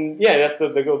about, yeah, that's the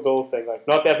goal thing. Like,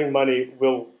 not having money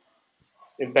will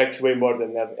impact you way more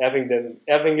than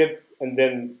having it and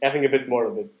then having a bit more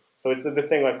of it. So it's the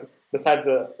thing, like, besides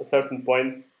a certain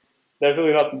point, there's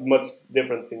really not much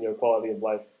difference in your quality of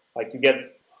life. Like, you get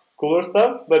cooler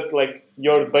stuff, but, like,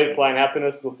 your baseline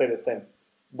happiness will stay the same.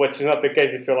 Which is not the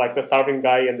case if you're, like, a starving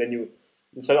guy and then you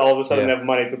all of a sudden Yeah. have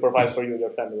money to provide for you and your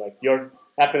family. Like, your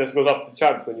happiness goes off the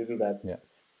charts when you do that. Yeah.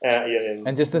 Yeah,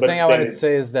 And just the but thing I then wanted to it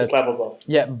say is just that levels off.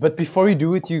 yeah, but before you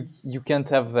do it, you can't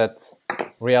have that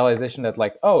realization that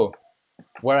like, oh,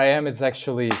 where I am is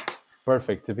actually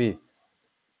perfect to be.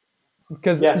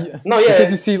 Because Yeah. No, yeah,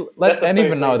 because you see, that's a and funny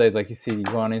even thing. nowadays, like you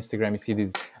go on Instagram, you see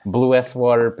these blue ass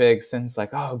water pics, and it's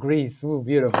like, oh, Greece, ooh,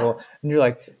 beautiful, and you're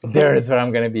like, there is where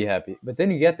I'm gonna be happy. But then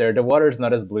you get there, the water is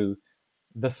not as blue,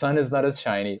 the sun is not as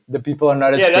shiny, the people are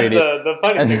not as Yeah, that's pretty. the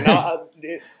funny And thing. Now,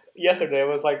 yesterday I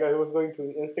was going to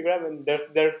Instagram and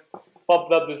there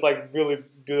popped up this like really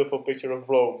beautiful picture of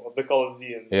Rome of the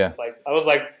Colosseum. Yeah. It's like I was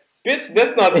like, bitch,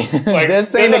 that's not like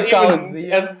This that's ain't not a even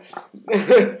Colosseum.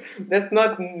 as that's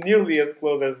not nearly as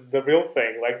close as the real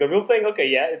thing. Like the real thing, okay,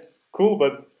 yeah, it's cool,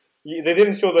 but they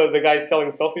didn't show the guy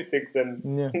selling selfie sticks and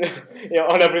Yeah.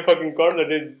 on every fucking corner.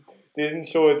 They didn't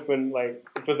show it when like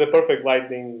it was the perfect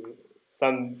lighting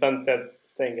sunset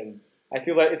thing, and I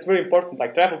feel like it's very important.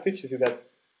 Like travel teaches you that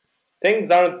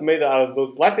things aren't made out of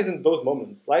those. Life isn't those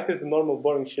moments. Life is the normal,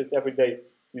 boring shit every day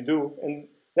you do, and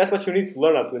that's what you need to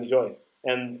learn how to enjoy.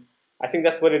 And I think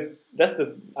that's what it. That's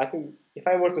the. I think if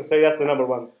I were to say that's the number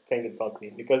one thing it taught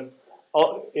me because,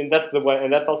 and that's the way,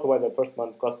 and that's also why the first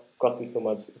month cost me so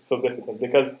much. It's so difficult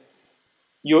because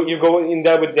you go in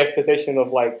there with the expectation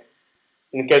of like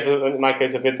in my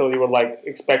case of Italy, we were like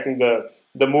expecting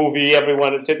the movie,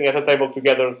 everyone sitting at a table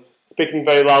together, speaking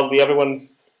very loudly,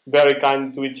 everyone's very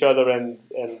kind to each other, and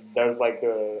there's like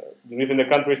you live in the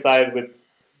countryside with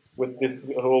this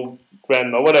whole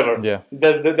grandma, whatever. Yeah.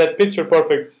 There's that picture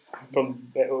perfect from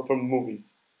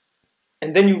movies,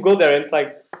 and then you go there and it's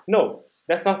like, no,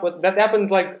 that's not what that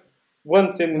happens like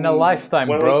once In a lifetime,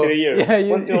 once bro. in a year, Yeah,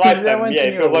 once in a lifetime. once Yeah, in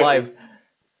if your you're lucky. life.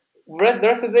 The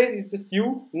rest of the days, it's just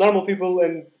you, normal people,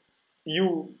 and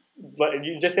you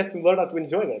just have to learn how to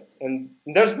enjoy that. And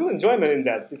there's good enjoyment in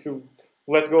that. If you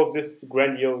let go of this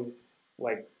grandiose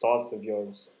like thoughts of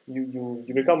yours, you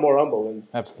become more humble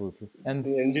Absolutely. And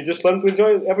and you just learn to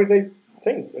enjoy everyday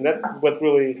things. And that's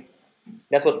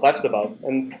what life's about.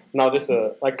 And now just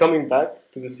like coming back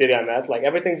to the city I'm at, like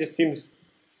everything just seems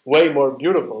way more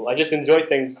beautiful. I just enjoy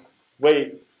things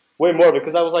way more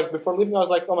because I was like before leaving, I was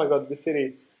like, oh my god, this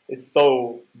city is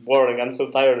so boring. I'm so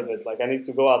tired of it. Like I need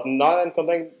to go out. Now I'm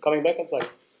coming back. It's like,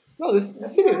 no, this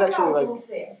city is actually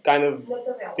like kind of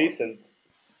decent.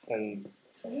 And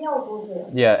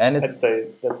yeah, and I'd it's say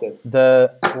that's it.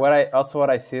 what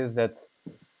I see is that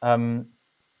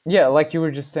yeah, like you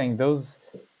were just saying,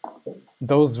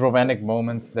 those romantic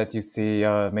moments that you see,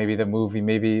 maybe the movie,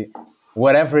 maybe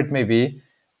whatever it may be,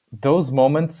 those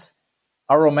moments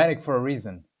are romantic for a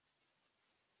reason.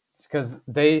 It's because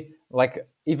they like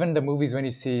even the movies when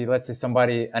you see, let's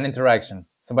say an interaction,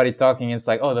 somebody talking, it's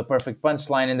like, oh, the perfect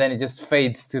punchline, and then it just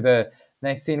fades to the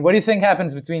next scene. What do you think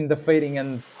happens between the fading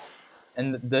and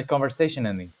the conversation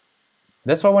ending?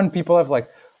 That's why when people have like,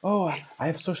 oh, I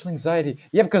have social anxiety.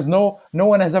 Yeah, because no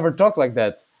one has ever talked like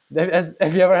that.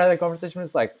 Have you ever had a conversation where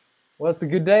it's like, well, it's a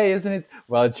good day, isn't it?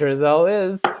 Well, it sure as hell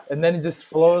is. And then it just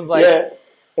flows like, Yeah.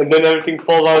 And then everything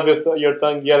falls out of your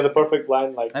tongue. You have the perfect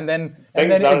line, like and then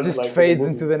things it aren't just like in the fades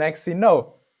movies. into the next scene.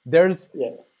 No, there's Yeah.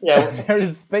 Yeah. There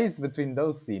is space between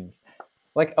those scenes.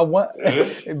 Like a one,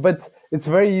 Really? but it's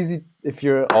very easy if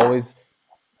you're always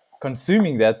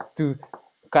consuming that to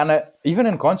kind of even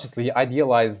unconsciously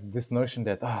idealize this notion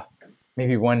that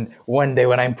maybe one day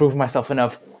when I improve myself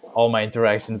enough, all my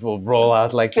interactions will roll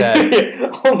out like that,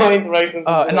 All my interactions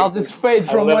will be and I'll like just this. fade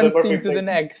I will from have the one scene perfect to the thing.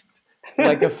 next,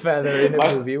 like a feather in a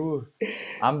My- movie. Ooh,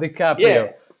 I'm DiCaprio.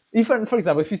 yeah. Even for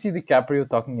example, if you see DiCaprio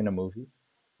talking in a movie,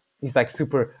 he's like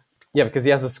super, yeah, because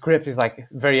he has a script. He's like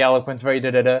very eloquent, very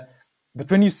da da da. But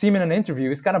when you see him in an interview,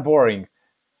 he's kind of boring.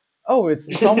 Oh,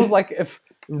 it's almost like if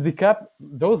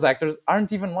those actors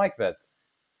aren't even like that.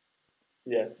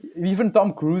 Yeah. Even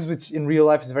Tom Cruise, which in real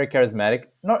life is very charismatic,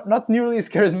 not nearly as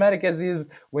charismatic as he is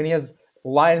when he has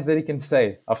lines that he can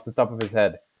say off the top of his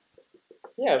head.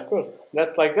 Yeah, of course.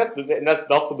 That's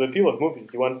also the appeal of movies.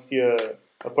 You want to see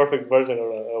a perfect version or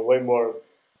a way more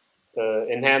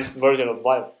enhanced version of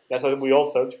life. That's what we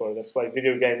all search for. That's why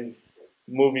video games,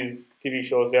 movies, TV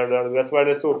shows, they're there. That's why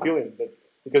they're so appealing.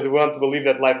 Because we want to believe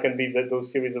that life can be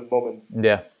those series of moments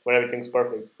Yeah. where everything's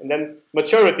perfect. And then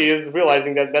maturity is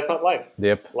realizing that that's not life.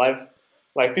 Yep. Life,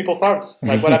 like people fart.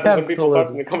 Like what happens when people fart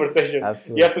in a conversation.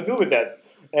 Absolutely. You have to deal with that.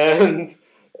 And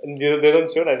they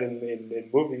don't show that in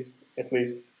movies, at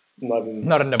least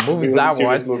Not in the movies really I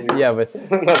serious watch. movies. Yeah, but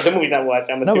Not the movies I watch.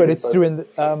 I'm a no, but serious it's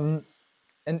person. true.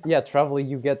 And yeah, traveling,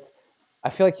 you get. I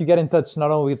feel like you get in touch not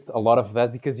only with a lot of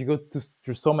that because you go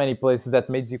through so many places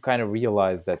that makes you kind of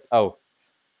realize that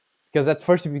because at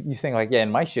first you think like, yeah,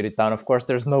 in my shitty town, of course,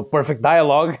 there's no perfect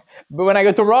dialogue, but when I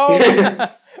go to Rome,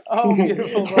 oh,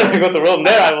 beautiful When I Rome. go to Rome,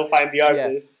 there I will find the Yeah.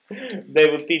 artists. They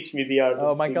will teach me the art. Oh,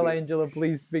 of speaking. Michelangelo,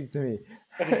 please speak to me.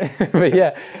 But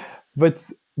yeah, but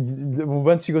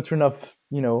once you go through enough,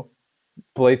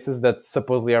 places that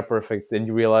supposedly are perfect, and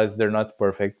you realize they're not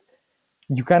perfect,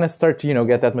 you kind of start to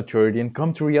get that maturity and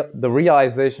come to the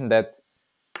realization that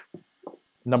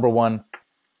number one,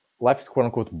 life is quote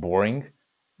unquote boring,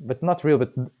 but not real.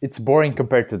 But it's boring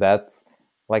compared to that.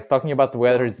 Like talking about the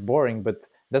weather, it's boring, but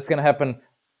that's gonna happen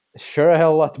sure a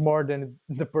hell lot more than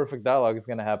the perfect dialogue is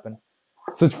gonna happen.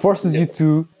 So it forces you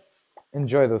to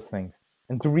enjoy those things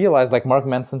and to realize, like Mark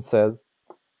Manson says,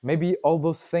 maybe all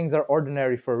those things are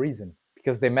ordinary for a reason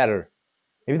because they matter.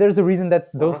 Maybe there's a reason that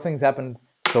those things happen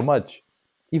so much.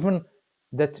 Even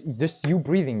that just you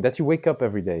breathing, that you wake up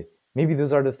every day. Maybe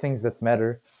those are the things that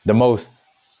matter the most.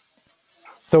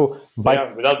 So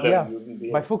without them, you wouldn't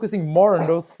be by focusing more on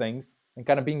those things and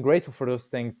kind of being grateful for those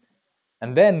things,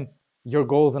 and then your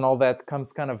goals and all that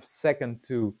comes kind of second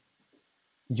to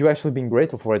you actually being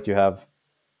grateful for what you have,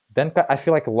 then I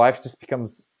feel like life just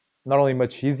becomes not only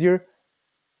much easier,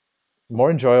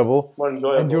 more enjoyable, more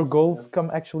enjoyable. and your goals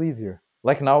come actually easier.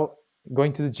 Like now,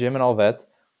 going to the gym and all that,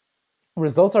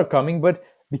 results are coming, but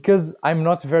because I'm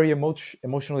not very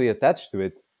emotionally attached to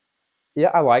it, yeah,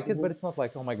 I like it, but it's not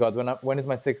like, oh my god, when is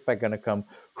my six pack gonna come?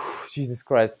 Jesus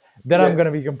Christ, then I'm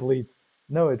gonna be complete.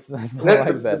 No, it's not That's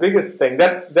like that. the biggest thing.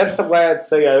 That's why I'd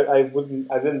say I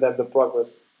didn't have the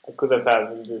progress I could have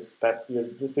had in this past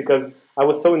years, just because I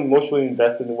was so emotionally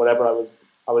invested in whatever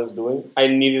I was doing. I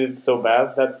needed it so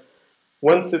bad that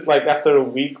once it like after a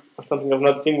week or something of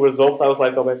not seeing results, I was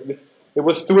like, oh my, this it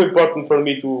was too important for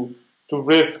me to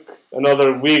risk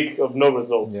another week of no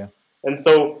results. Yeah. And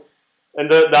so, and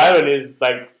the irony is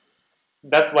like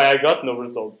that's why I got no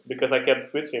results because I kept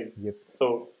switching. Yep.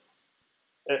 So,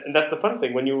 and that's the fun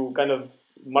thing when you kind of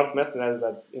Mark Messon has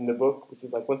that in the book, which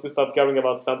is like once you stop caring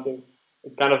about something,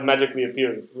 it kind of magically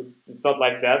appears. It's not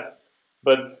like that,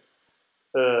 but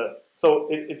so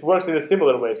it works in a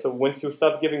similar way. So once you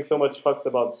stop giving so much fucks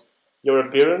about your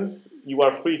appearance, you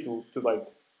are free to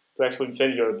actually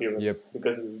change your appearance. Yep.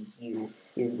 Because you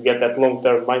get that long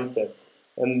term mindset.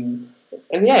 And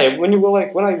yeah, when you go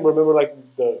like when I remember like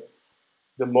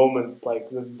the moments, like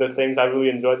the things I really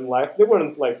enjoyed in life, they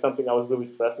weren't like something I was really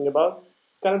stressing about.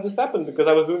 It kind of just happened because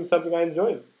I was doing something I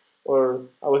enjoyed, or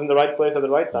I was in the right place at the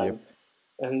right time. Yep.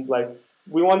 And like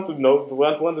we want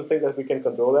to think that we can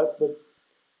control that, but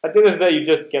at the end of the day, you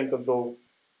just can't control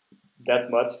that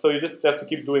much. So you just have to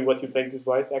keep doing what you think is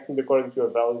right, acting according to your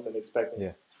values and expecting.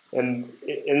 Yeah. And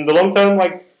in the long term,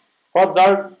 like odds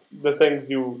are the things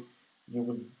you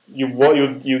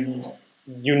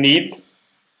need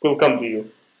will come to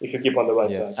you if you keep on the right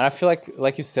Yeah, track. and I feel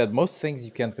like you said, most things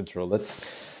you can't control.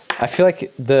 I feel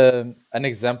like an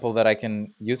example that I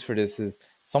can use for this is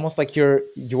it's almost like you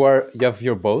have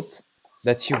your boat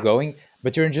that's you going,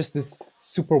 but you're in just this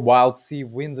super wild sea.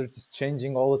 Winds are just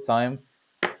changing all the time.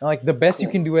 And like the best you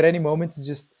can do at any moment is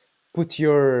just put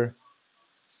your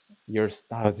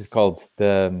how's it called,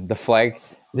 the flag.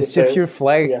 Just shift your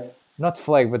flag, Yeah. not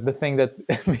flag, but the thing that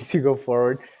makes you go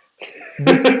forward.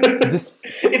 Just, just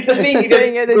It's a it's a thing thing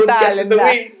that in goes catches Italian. the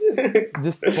That wind.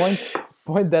 just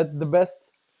point that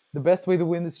the best way the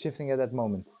wind is shifting at that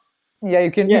moment. Yeah,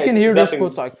 you can Yeah, you it's can just hear those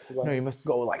quotes adapting. like, no, you must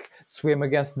go like swim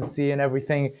against the sea and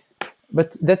everything, but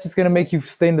that's just gonna make you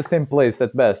stay in the same place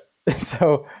at best.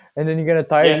 So and then you're gonna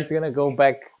tired, Yeah, you're gonna go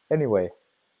back anyway.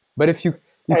 But if you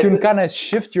it's, can kind of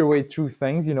shift your way through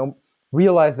things,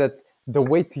 realize that the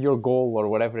way to your goal or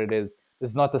whatever it is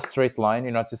not a straight line.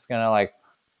 You're not just gonna like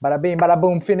bada bing, bada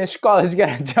boom, finish college, get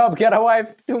a job, get a wife,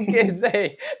 two kids.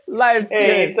 Hey, life's hey,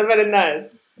 good. it's a very nice.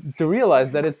 To realize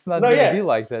that it's not No, gonna be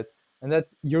yeah, like that, and that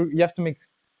you have to make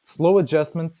slow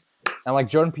adjustments. And like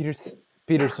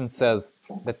Peterson says,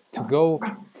 that to go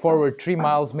forward 3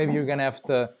 miles, maybe you're gonna have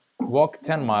to walk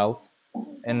 10 miles,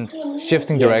 and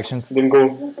shifting yeah. directions Then go,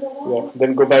 yeah.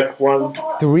 Then go back one.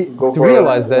 Go to for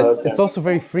realize that another it's 10. also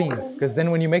very freeing, because then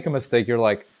when you make a mistake, you're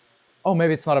like, oh,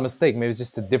 maybe it's not a mistake, maybe it's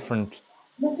just a different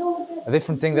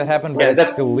thing that happened, but Yeah, it's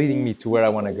that. still leading me to where I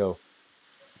want to go.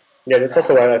 Yeah, that's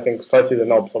also why I think Stoicism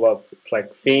helps a lot. It's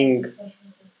like seeing,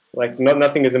 like not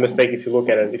nothing is a mistake if you look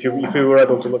at it. If you were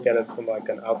able to look at it from like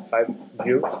an outside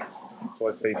view, so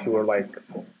let's say if you were like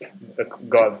a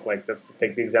god, like let's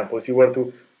take the example. If you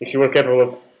were capable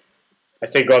of, I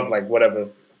say God, like whatever.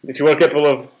 If you were capable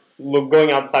of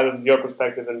going outside of your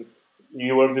perspective and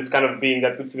you were this kind of being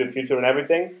that could see the future and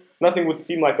everything, nothing would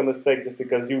seem like a mistake just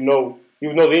because you know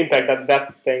the impact that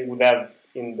that thing would have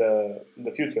in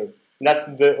the future. And that's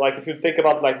the like if you think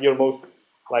about like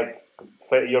like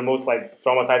your most like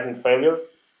traumatizing failures,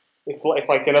 if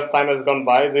like enough time has gone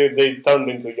by, they turned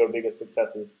into your biggest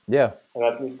successes, Yeah. and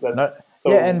at least that's Not, yeah,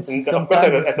 so. and And of course,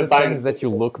 at sometimes the, it's at the the time, things it's that you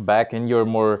difficult. look back and you're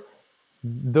more,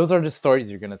 those are the stories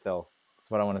you're gonna tell. That's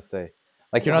what I want to say.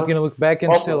 Like, you're not Uh-huh. gonna look back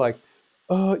and say Also, like,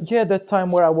 yeah, that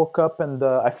time where I woke up and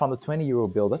I found a 20-euro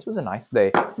bill, that was a nice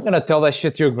day. You're gonna tell that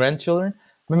shit to your grandchildren.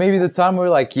 But maybe the time where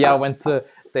like, yeah, I went to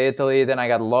Italy, then I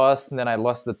got lost, and then I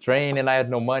lost the train, and I had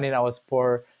no money, and I was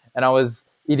poor, and I was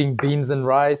eating beans and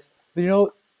rice. But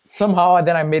somehow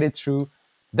then I made it through.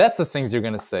 That's the things you're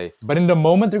gonna say. But in the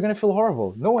moment, you're gonna feel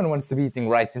horrible. No one wants to be eating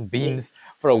rice and yeah, beans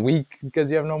for a week because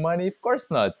you have no money. Of course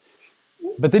not.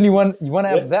 But then you want to yeah.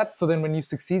 have that, so then when you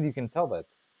succeed, you can tell that,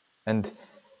 and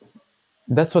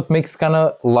that's what makes kind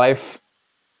of life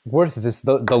worth this: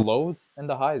 the lows and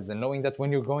the highs, and knowing that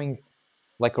when you're going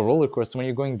like a roller coaster, when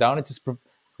you're going down, it's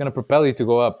gonna propel you to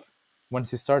go up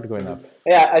once you start going up.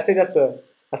 Yeah, I think that's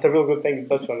a real good thing to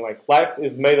touch on. Like life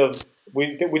is made of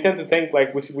we tend to think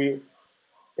like we.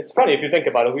 It's funny if you think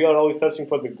about it. We are always searching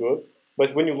for the good,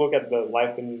 but when you look at the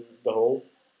life in the whole,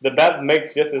 the bad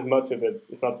makes just as much of it,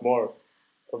 if not more,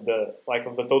 of the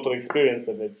total experience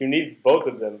of it. You need both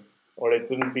of them, or it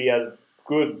wouldn't be as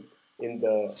good in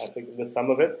the I think in the sum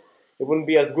of it. It wouldn't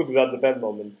be as good without the bad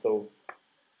moments. So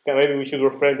it's kind of, maybe we should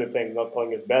reframe the thing, not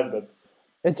calling it bad, but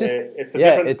It just it's a Yeah,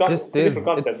 different it just it's a different is. It's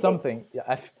concept, but something.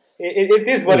 Yeah, it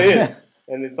is what it is,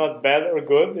 and it's not bad or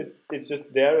good. It's just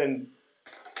there, and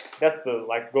that's the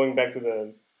like going back to the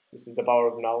this is the power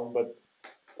of now. But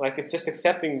like it's just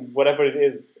accepting whatever it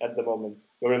is at the moment,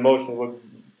 your emotion,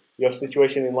 your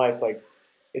situation in life. Like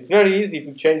it's very easy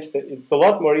to change. It's a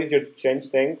lot more easier to change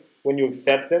things when you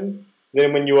accept them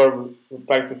than when you are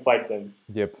trying to fight them.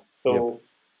 yep, yep. So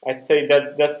I'd say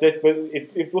that's just, but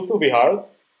it will still be hard,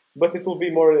 but it will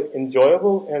be more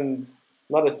enjoyable and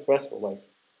not as stressful. Like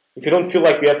if you don't feel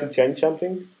like you have to change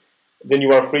something, then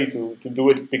you are free to do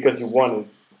it because you want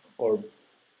it, or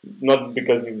not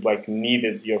because you like need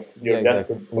it. Yeah, You're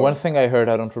exactly. desperate for One it. thing I heard,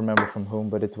 I don't remember from whom,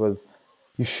 but it was,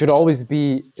 you should always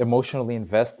be emotionally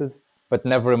invested, but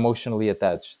never emotionally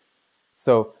attached.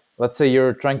 So let's say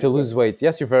you're trying to Okay. lose weight.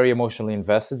 Yes, you're very emotionally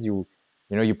invested. You're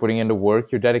putting in the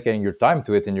work, you're dedicating your time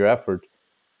to it and your effort,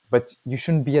 but you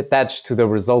shouldn't be attached to the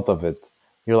result of it.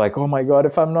 You're like, oh my god,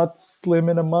 if I'm not slim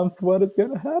in a month, what is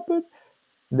gonna happen?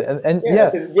 And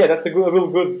Yeah, yeah, that's a good, a real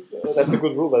good. That's a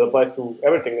good rule that applies to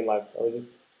everything in life. I was just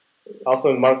also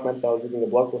in Mark Manson, I was reading a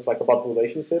blog post like about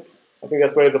relationships. I think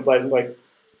that's where it applies, like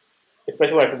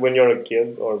especially like when you're a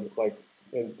kid or like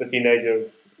a teenager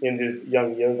in these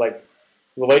young years. Like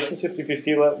relationships, if you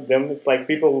see them, it's like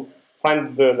people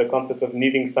find the concept of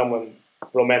needing someone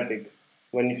romantic.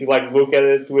 When if you like look at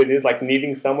it, who it is like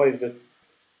needing someone is just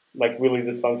like really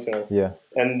dysfunctional, yeah,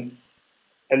 and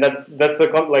that's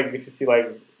like if you see like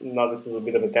now this is a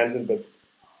bit of a tangent, but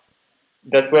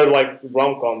that's where like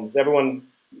rom-coms everyone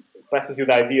passes you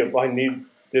the idea of, oh, I need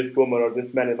this woman or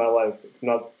this man in my life. If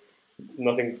not,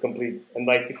 nothing's complete. And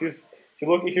like if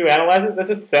you analyze it, that's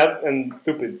just sad and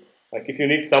stupid. Like if you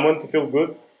need someone to feel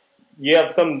good, you have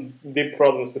some deep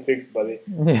problems to fix, buddy.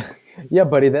 yeah, yeah,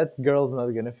 buddy. That girl's not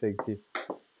gonna fix you.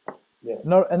 Yeah.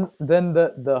 No, and then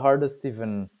the hardest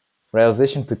even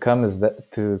realization to come is that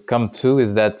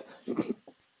is that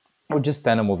we're just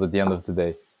animals at the end of the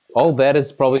day. All that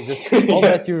is probably just all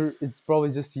Yeah. that you're is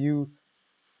probably just you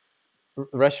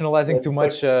rationalizing too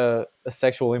That's much like a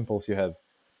sexual impulse you had,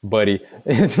 buddy.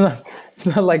 It's not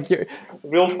like you're.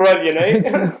 real Freudian,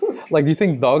 It's eh? like, do you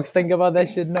think dogs think about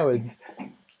that shit? No,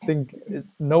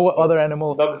 no other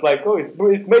animal. Dog's like, oh,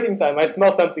 it's mating time. I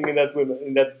smell something in that woman,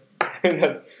 in that.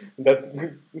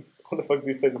 What the fuck do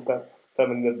you say the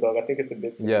feminine dog? I think it's a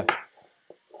bitch. Yeah,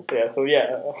 Yeah. So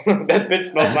yeah, that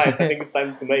bitch smells nice. I think it's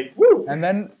time to mate. Woo! and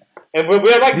then And we're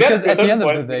like because that to a at the certain end of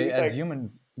the point. day, It's as like,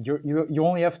 humans, you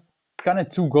only have kind of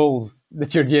two goals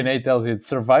that your DNA tells you: it's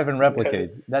survive and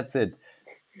replicate. That's it.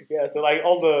 yeah. So like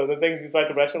all the things you try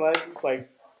to rationalize, it's like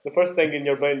the first thing in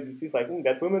your brain is like,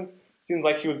 that woman seems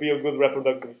like she would be a good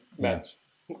reproductive match.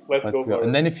 Let's Let's go go. for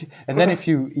And it. then if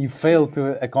you fail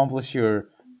to accomplish your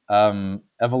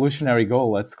evolutionary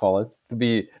goal, let's call it, to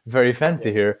be very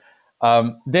fancy here,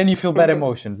 then you feel bad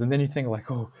emotions, and then you think like,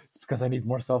 oh, it's because I need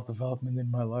more self development in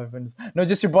my life, and no,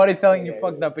 just your body telling you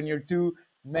fucked up in your two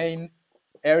main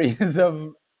areas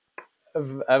of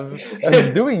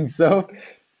doing so.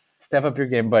 Step up your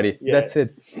game, buddy. Yeah. That's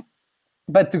it.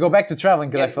 But to go back to traveling,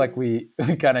 because I Yeah. feel like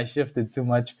we kind of shifted too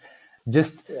much.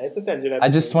 Just Yeah, it's a tangent. I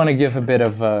just want to give a bit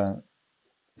of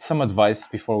some advice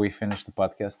before we finish the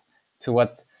podcast to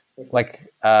what,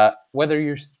 like, whether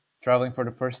you're traveling for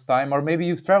the first time or maybe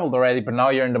you've traveled already, but now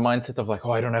you're in the mindset of like,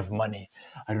 oh, I don't have money,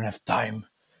 I don't have time,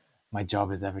 my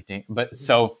job is everything. But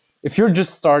so if you're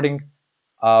just starting,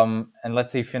 and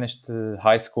let's say you finished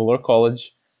high school or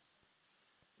college,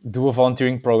 do a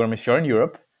volunteering program if you're in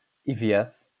Europe,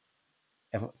 EVS,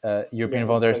 European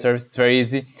Volunteer Service. It's very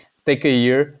easy. Take a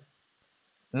year.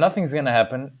 Nothing's gonna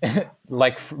happen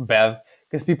like bad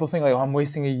because people think like, oh, I'm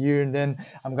wasting a year and then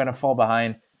I'm gonna fall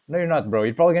behind. No, you're not, bro.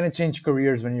 You're probably gonna change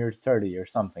careers when you're 30 or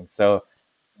something. So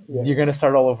you're gonna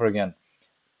start all over again.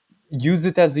 Use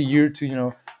it as a year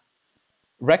to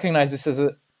recognize this as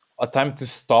a time to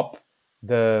stop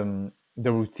the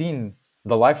routine,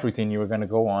 the life routine you were gonna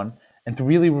go on, and to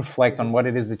really reflect on what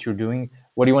it is that you're doing,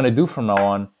 what do you want to do from now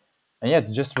on, and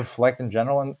to just reflect in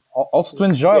general and also to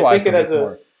enjoy life a bit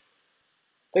more.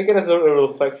 Take it as a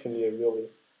reflection year, really,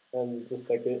 and just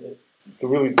like to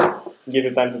really give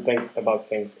you time to think about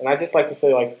things. And I just like to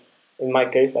say, like in my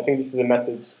case, I think this is a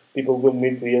message people will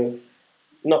need to hear.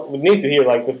 No, we need to hear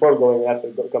like before going and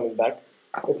after coming back.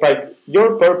 It's like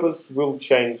your purpose will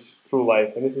change through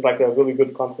life, and this is like a really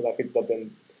good concept I picked up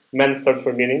in Man's Search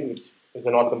for Meaning, which is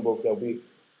an awesome book that we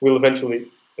will eventually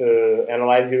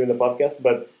analyze here in the podcast.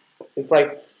 But it's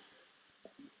like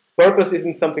purpose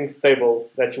isn't something stable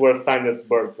that you were assigned at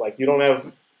birth. Like you don't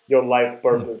have your life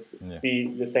purpose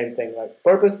be the same thing. Like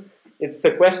purpose, it's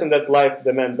a question that life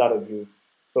demands out of you.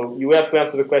 So you have to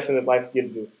answer the question that life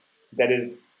gives you. That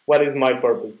is, what is my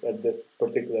purpose at this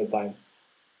particular time?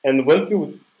 And once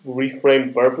you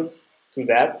reframe purpose to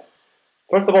that,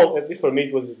 first of all, at least for me,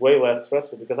 it was way less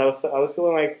stressful because I was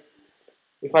feeling like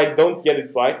if I don't get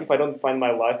it right, if I don't find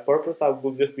my life purpose, I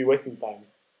will just be wasting time.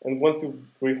 And once you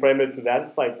reframe it to that,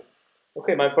 it's like,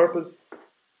 okay, my purpose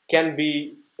can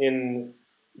be in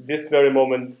this very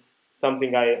moment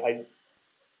something I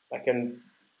can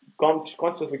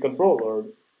consciously control or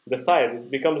decide.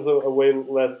 It becomes a way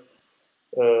less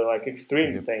like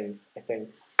extreme thing, I think.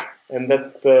 And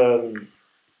that's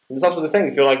also the thing.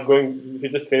 If you're like if you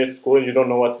just finish school and you don't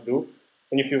know what to do,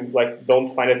 and if you like don't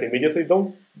find it immediately,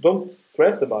 don't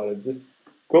stress about it. Just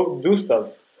go do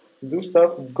stuff. Do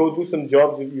stuff. Go do some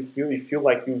jobs you feel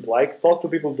like you'd like. Talk to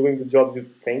people doing the jobs you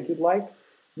think you'd like.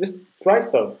 Just try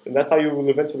stuff, and that's how you will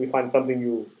eventually find something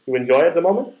you enjoy at the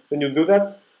moment. Then you do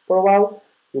that for a while.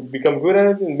 You'll become good at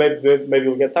it, and maybe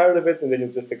you'll get tired of it, and then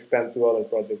you'll just expand to other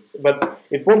projects. But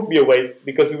it won't be a waste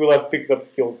because you will have picked up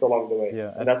skills along the way.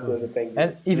 Yeah, and that's the thing.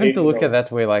 And even to look at that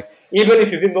way, like even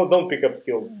if you don't pick up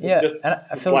skills, yeah, it's just, and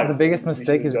I feel like the biggest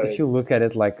mistake is if you look at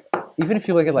it like, even if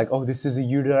you look at like, oh, this is a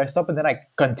year that I stop and then I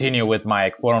continue with my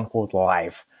quote unquote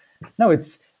life. No,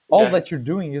 it's all that you're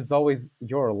doing is always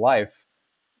your life.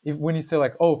 When you say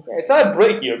like, oh, it's not a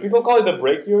break year. People call it a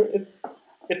break year.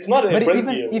 It's not a break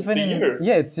year. Even it's a year.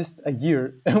 Yeah, it's just a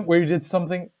year where you did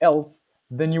something else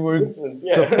than you were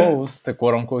supposed to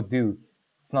quote unquote do.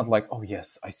 It's not like, oh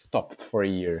yes, I stopped for a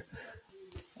year.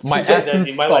 My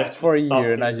essence stopped for a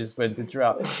year and I just went to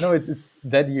travel. No, it's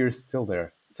that year is still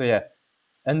there. So yeah.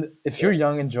 And if you're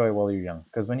young, enjoy while you're young.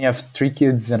 Because when you have 3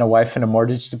 kids and a wife and a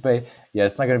mortgage to pay, yeah,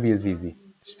 it's not gonna be as easy.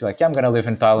 Just be like, yeah, I'm gonna live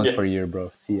in Thailand for a year,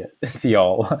 bro. See ya. See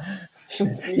y'all.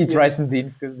 Eat rice and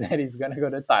beans because daddy's gonna go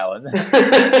to Thailand.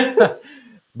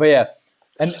 But yeah,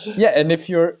 And yeah, and if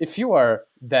you are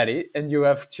daddy and you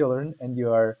have children and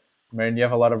you are married, you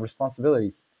have a lot of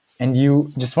responsibilities, and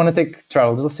you just want to take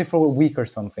travels, let's say for a week or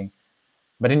something,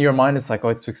 but in your mind it's like, oh,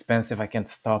 it's too expensive, I can't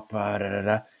stop.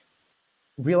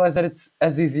 Realize that it's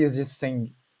as easy as just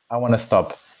saying, I want to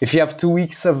stop. If you have 2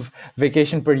 weeks of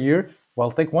vacation per year,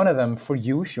 well, take one of them for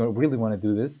you if you really want to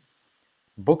do this.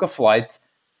 Book a flight,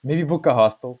 maybe book a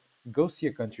hostel, go see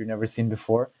a country you've never seen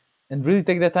before, and really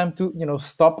take that time to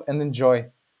stop and enjoy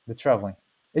the traveling.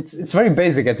 It's very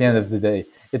basic at the end of the day.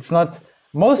 It's not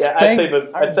most Yeah, things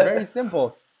are very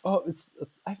simple. Oh,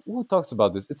 who talks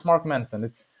about this? It's Mark Manson.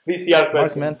 It's VCR Mark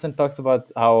questions. Manson talks about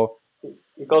how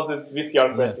He calls it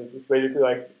VCR questions. It's basically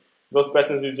like those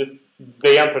questions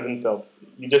they answer themselves.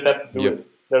 You just have to do Yep. it.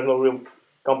 There's no real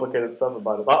complicated stuff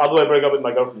about it. How do I break up with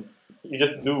my girlfriend? You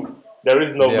just do. There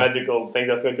is no Yeah. magical thing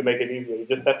that's going to make it easier. You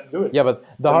just have to do it. yeah, but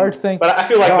the hard thing. But I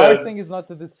feel like the hard thing is not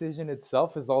the decision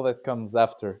itself; is all that comes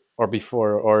after or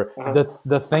before, or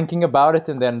the thinking about it,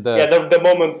 and then the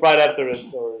moment right after it,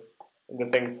 or the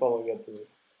things following after it.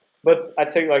 But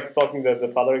I'd say, like, talking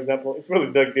the father example, it's really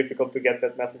difficult to get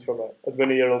that message from a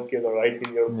 20-year-old kid or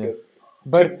 18-year-old kid.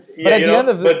 But at the end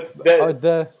of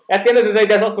at the end of the day,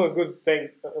 there's also a good thing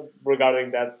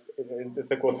regarding that. It's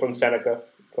a quote from Seneca,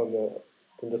 from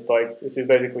the Stoics, which is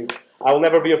basically, I will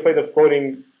never be afraid of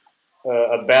quoting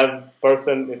a bad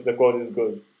person if the quote is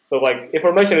good. So, like,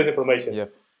 information is information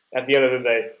at the end of the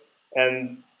day.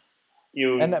 And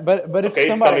but if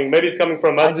somebody, maybe it's coming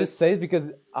from us. I just say it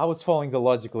because I was following the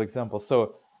logical example.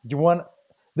 So you want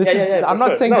I'm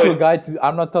not saying to a guy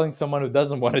I'm not telling someone who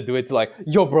doesn't want to do it to like,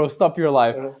 yo, bro, stop your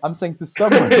life. I'm saying to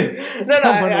someone,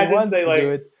 someone who wants to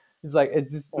do it. It's like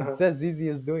it's as easy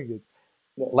as doing it.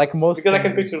 No. Like most, because I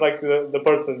can picture like the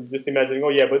person just imagining, oh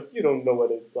yeah, but you don't know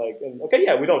what it's like, and okay,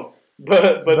 yeah, we don't. But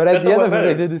at the end of the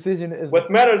day, the decision is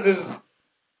what matters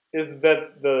is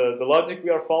that the logic we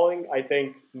are following, I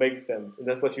think, makes sense, and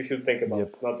that's what you should think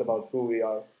about, not about who we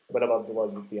are, but about the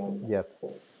logic behind it. Yep.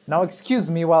 Now, excuse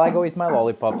me while I go eat my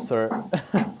lollipop, sir.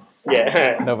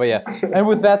 Yeah. No, but yeah. And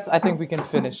with that, I think we can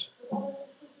finish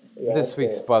this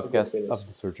week's podcast of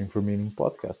the Searching for Meaning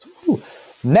podcast. Whew.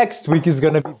 Next week is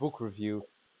going to be book review,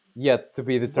 yet to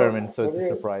be determined, so it's a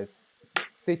surprise.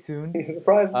 Stay tuned.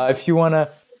 Surprise. If you want to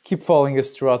keep following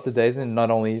us throughout the days and not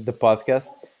only the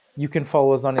podcast, you can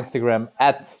follow us on Instagram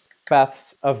at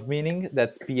Paths of Meaning.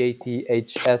 That's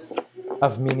PATHS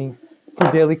of Meaning,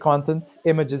 for daily content,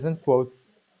 images, and quotes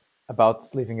about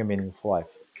living a meaningful life.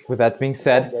 With that being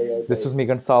said, this was me,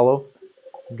 Gonçalo.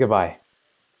 Goodbye.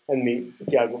 And me,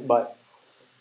 Thiago. Bye.